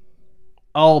job.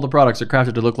 All the products are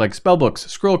crafted to look like spellbooks,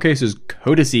 scroll cases,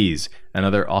 codices, and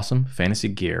other awesome fantasy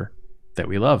gear that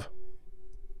we love.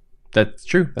 That's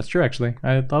true, actually.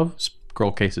 I love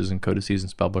scroll cases and codices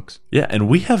and spellbooks. Yeah, and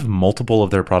we have multiple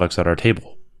of their products at our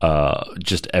table.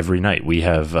 Just every night. We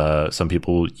have some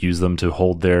people use them to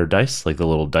hold their dice, like the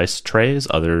little dice trays.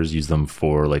 Others use them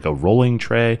for like a rolling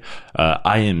tray.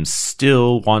 I am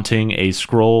still wanting a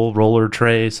scroll roller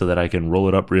tray so that I can roll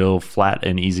it up real flat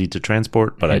and easy to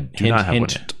transport, but I do not have one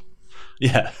yet.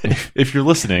 Yeah, if you're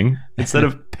listening, instead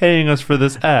of paying us for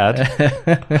this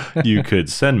ad, you could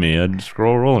send me a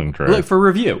scroll rolling tray. Look, for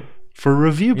review. For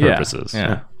review purposes.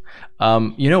 Yeah.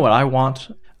 You know what I want?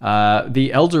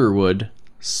 The Elderwood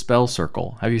Spell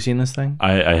Circle. Have you seen this thing?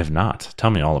 I have not. Tell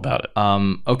me all about it.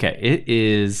 Okay. It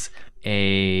is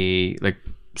a like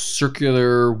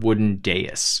circular wooden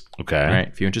dais. Okay. Right?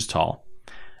 A few inches tall.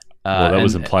 Well, that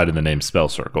was implied in the name Spell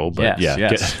Circle, but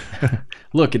yes.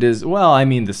 Look, it is, well, I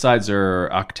mean, the sides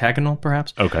are octagonal,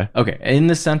 perhaps. Okay. Okay. In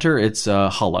the center, it's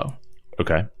hollow.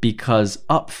 Okay. Because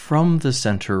up from the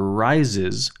center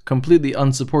rises, completely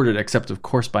unsupported, except of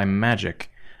course by magic,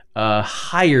 a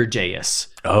higher dais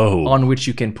on which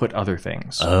you can put other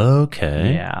things.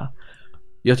 Okay. Yeah.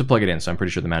 You have to plug it in, so I'm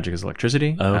pretty sure the magic is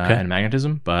electricity and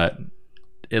magnetism, but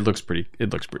it looks pretty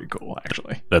cool,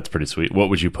 actually. That's pretty sweet. What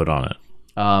would you put on it?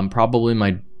 Probably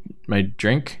my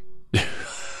drink. I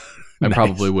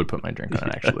probably would put my drink on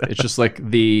it, actually. It's just like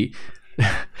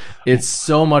it's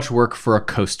so much work for a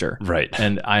coaster. Right.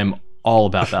 And I'm all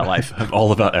about that life. I'm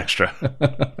all about extra.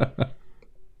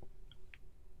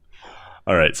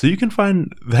 All right, so you can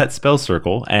find that Spell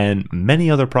Circle and many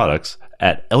other products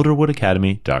at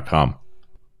elderwoodacademy.com.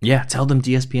 Yeah, tell them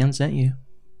DSPN sent you.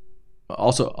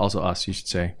 Also us, you should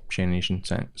say. Shane and Ishan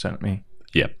sent me.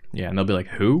 Yep. Yeah, and they'll be like,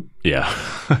 who? Yeah.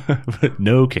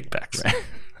 No kickbacks. Right.